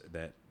factors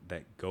that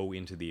go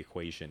into the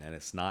equation, and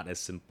it's not as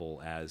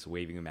simple as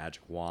waving a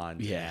magic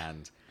wand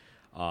and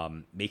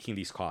making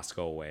these costs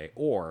go away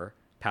or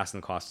passing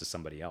the cost to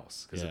somebody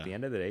else. Because at the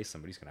end of the day,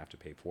 somebody's going to have to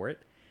pay for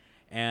it,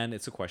 and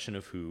it's a question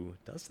of who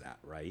does that,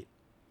 right?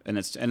 And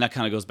that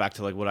kind of goes back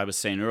to like what I was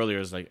saying earlier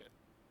is like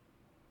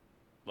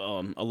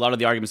a lot of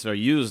the arguments that are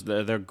used,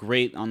 they're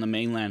great on the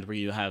mainland where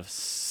you have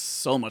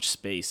so much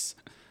space,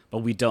 but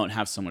we don't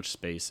have so much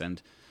space.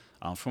 And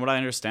from what I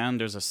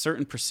understand, there's a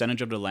certain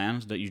percentage of the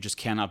land that you just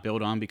cannot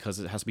build on because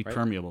it has to be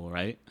permeable,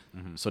 right?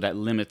 Mm-hmm. So that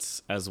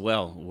limits as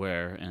well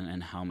where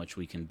and how much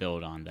we can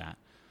build on that.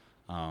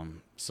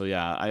 So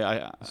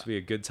yeah, this would be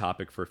a good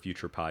topic for a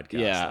future podcast.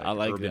 Yeah, I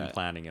like urban that.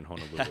 planning in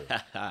Honolulu,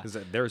 because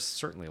there's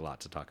certainly a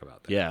lot to talk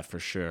about there. Yeah, for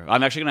sure.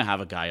 I'm actually gonna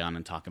have a guy on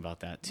and talk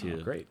about that too.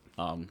 Oh, great.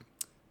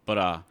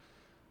 But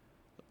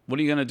what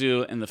are you gonna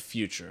do in the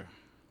future?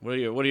 What do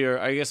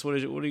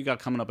you got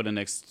coming up in the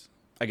next,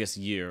 I guess,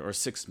 year or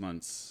 6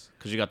 months?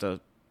 Because you got the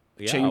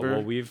chamber.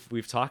 Well,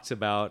 we've talked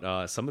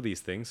about some of these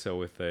things. So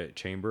with the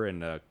chamber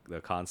and the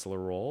consular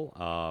role,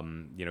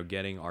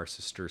 getting our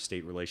sister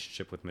state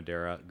relationship with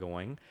Madeira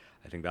going,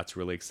 I think that's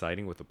really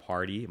exciting. With the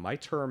party, my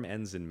term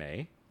ends in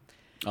May.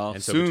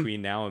 And so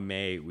between now and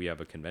May, we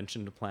have a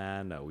convention to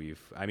plan.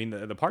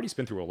 The party's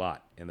been through a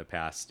lot in the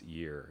past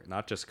year,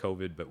 not just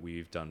COVID, but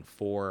we've done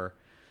 4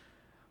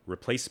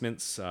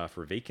 replacements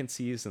for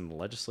vacancies in the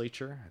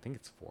legislature. I think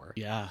it's 4.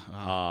 Yeah.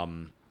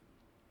 Wow.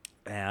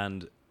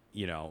 And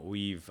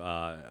we've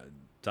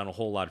done a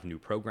whole lot of new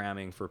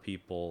programming for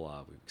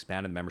people. We've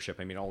expanded membership.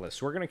 I mean, all this.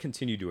 So we're going to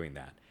continue doing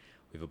that.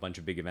 We have a bunch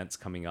of big events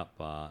coming up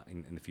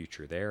in the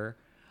future there.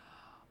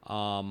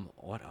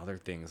 What other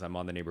things? I'm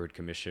on the neighborhood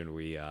commission.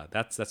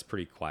 That's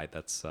pretty quiet.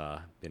 That's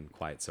been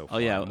quiet so far. Oh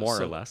yeah,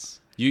 more or less.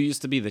 You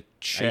used to be the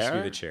chair. I used to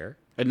be the chair.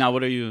 And now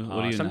what are you?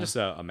 So I'm just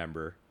a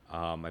member.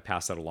 I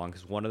pass that along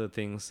because one of the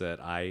things that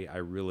I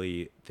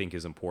really think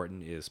is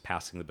important is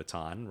passing the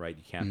baton. Right,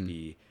 you can't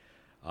be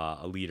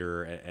a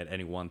leader at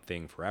any one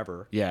thing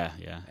forever. Yeah.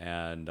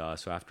 And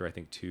so after I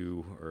think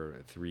 2 or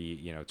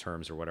 3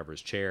 terms or whatever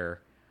as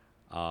chair,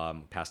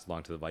 passed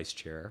along to the vice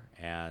chair,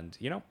 and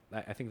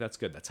I think that's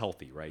good. That's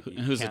healthy, right?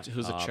 Who's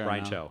the chair?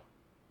 Brian now? Cho.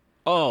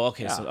 Oh,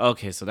 okay.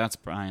 Yeah. So that's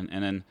Brian,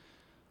 and then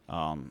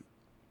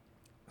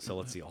so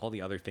let's see all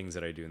the other things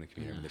that I do in the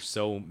community. There's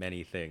so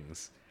many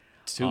things.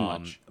 Too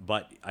much.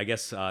 But I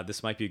guess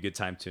this might be a good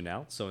time to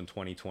announce. So in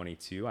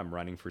 2022, I'm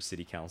running for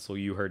city council.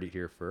 You heard it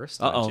here first.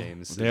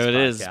 James. There it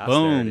is.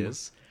 Boom. There it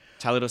is.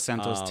 Tyler dos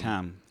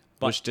Santos-Tam.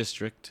 Which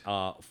district?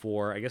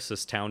 For, I guess,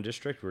 this town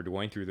district, we're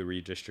going through the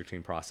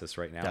redistricting process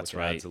right now. That's which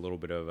right. adds a little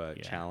bit of a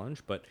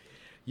challenge. But,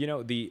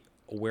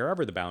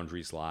 wherever the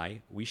boundaries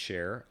lie, we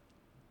share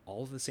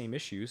all of the same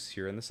issues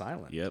here in this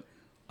island. Yep.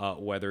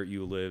 Whether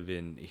you live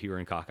here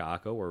in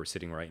Kaka'ako, where we're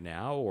sitting right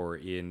now, or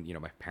in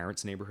my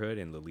parents' neighborhood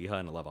in Liliha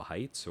and Alewa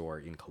Heights, or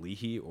in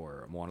Kalihi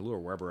or Moanalua or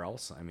wherever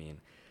else. I mean,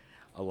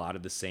 a lot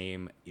of the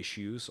same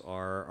issues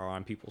are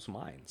on people's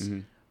minds. Mm-hmm.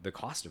 The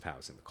cost of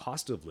housing, the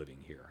cost of living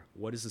here.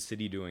 What is the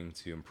city doing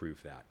to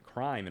improve that?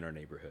 Crime in our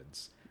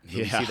neighborhoods.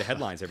 You see the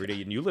headlines every day,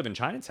 and you live in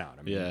Chinatown.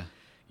 I mean,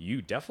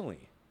 you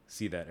definitely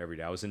see that every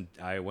day.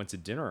 I went to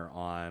dinner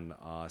on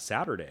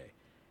Saturday,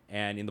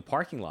 and in the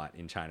parking lot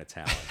in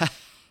Chinatown.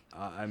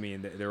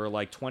 There were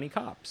like 20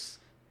 cops.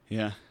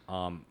 Yeah.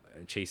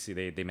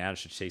 They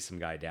managed to chase some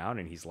guy down,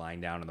 and he's lying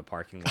down in the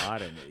parking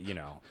lot, and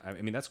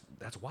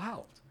that's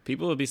wild.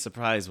 People would be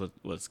surprised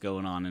what's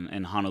going on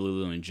in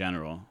Honolulu in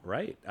general.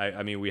 Right.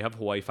 We have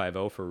Hawaii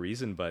 5-0 for a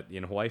reason, but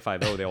in Hawaii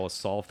 5-0, they all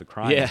solve the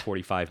crime in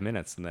 45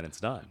 minutes, and then it's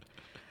done.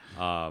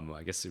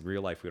 I guess in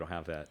real life we don't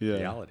have that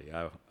reality.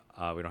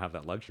 We don't have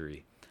that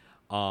luxury.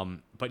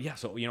 But yeah,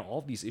 so all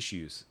of these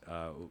issues,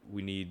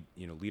 we need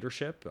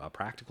leadership,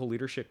 practical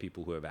leadership,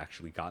 people who have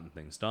actually gotten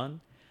things done,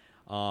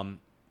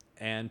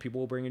 and people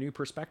will bring a new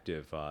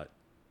perspective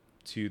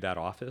to that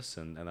office,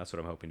 and that's what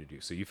I'm hoping to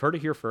do. So you've heard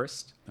it here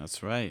first.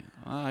 That's right.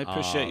 Well, I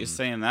appreciate you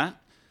saying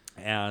that.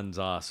 And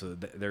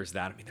there's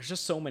that. There's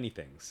just so many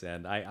things,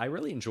 and I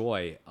really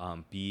enjoy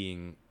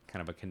being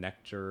kind of a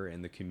connector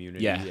in the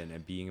community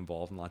and being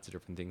involved in lots of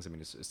different things.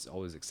 It's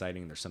always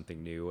exciting. There's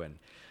something new, and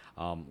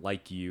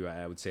like you,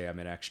 I would say I'm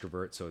an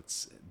extrovert, so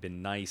it's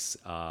been nice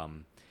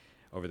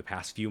over the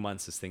past few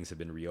months as things have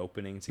been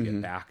reopening to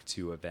get back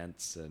to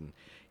events and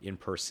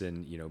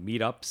in-person,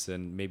 meetups,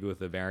 and maybe with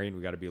the variant,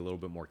 we got to be a little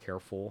bit more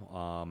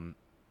careful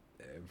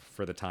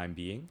for the time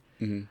being.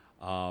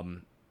 Mm-hmm.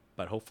 But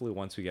But hopefully,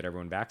 once we get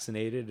everyone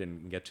vaccinated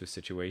and get to a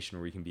situation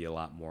where we can be a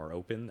lot more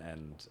open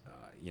and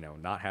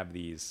not have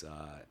these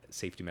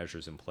safety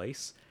measures in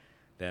place,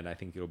 then I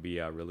think it'll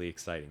be really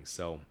exciting.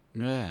 So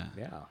Yeah.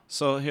 yeah.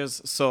 So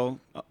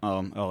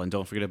and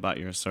don't forget about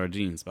your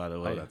sardines, by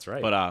the way. Oh, that's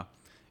right. But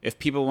if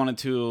people wanted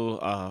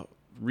to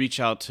reach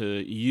out to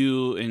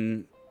you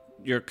in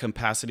your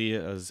capacity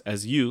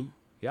as you,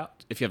 Yeah.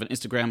 if you have an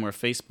Instagram or a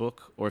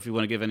Facebook, or if you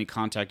want to give any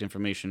contact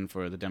information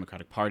for the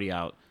Democratic Party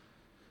out.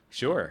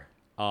 Sure.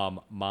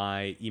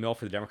 My email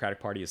for the Democratic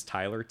Party is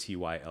Tyler,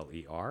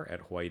 Tyler,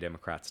 at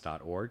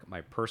hawaiidemocrats.org. My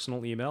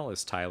personal email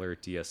is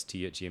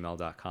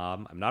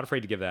tylerdst@gmail.com. I'm not afraid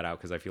to give that out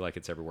because I feel like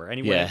it's everywhere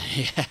anyway.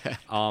 Yeah.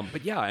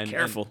 But yeah, and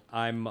Careful.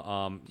 and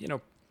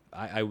I'm,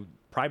 I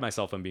pride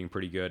myself on being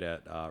pretty good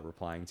at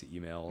replying to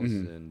emails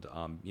and,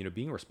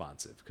 being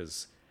responsive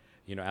because,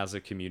 as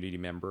a community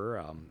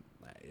member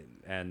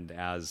and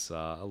as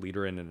a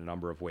leader in a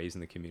number of ways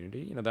in the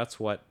community, that's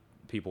what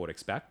people would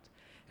expect.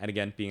 And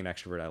again, being an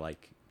extrovert, I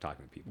like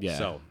talking to people. Yeah.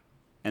 So,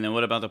 And then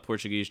what about the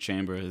Portuguese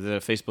Chamber? Is it a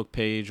Facebook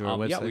page or a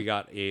website? Yeah,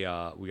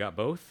 we got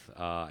both.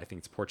 I think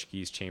it's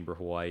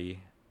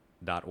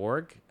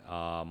PortugueseChamberHawaii.org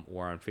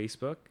or on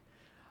Facebook.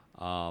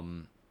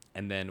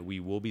 And then we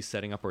will be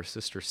setting up our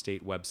sister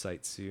state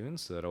website soon,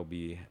 so that'll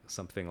be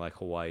something like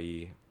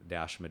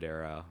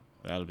Hawaii-Madeira.com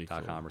That'll be cool.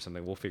 or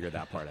something. We'll figure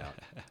that part out.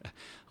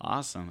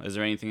 Awesome. Is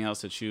there anything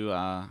else that you?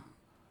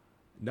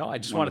 No, I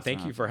just want to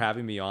thank you for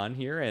having me on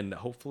here, and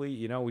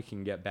hopefully, we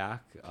can get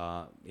back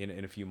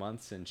in a few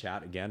months and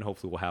chat again.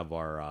 Hopefully, we'll have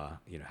our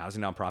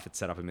housing nonprofit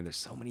set up. I mean, there's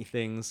so many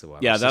things. We'll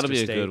Yeah, that'll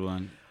be a good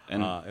one.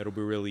 And it'll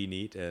be really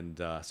neat. And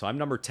so I'm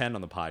number 10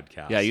 on the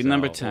podcast. Yeah, you're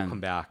number 10. We'll come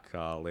back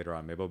later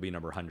on. Maybe I'll be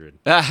number 100.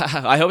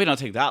 I hope it don't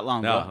take that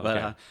long. No, But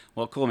okay.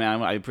 well, cool,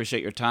 man. I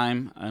appreciate your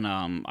time, and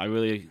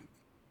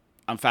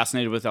I'm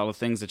fascinated with all the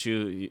things that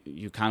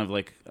you kind of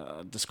like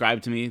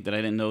described to me that I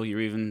didn't know you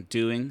were even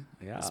doing.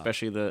 Yeah.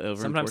 Especially the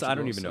over Sometimes in I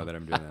don't Portugal, even know that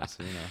I'm doing this.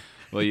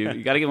 Well,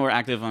 you got to get more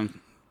active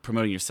on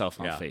promoting yourself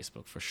on Yeah.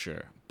 Facebook for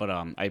sure. But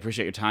I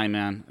appreciate your time,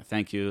 man.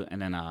 Thank you.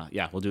 And then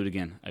we'll do it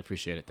again. I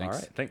appreciate it. Thanks.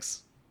 All right.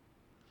 Thanks.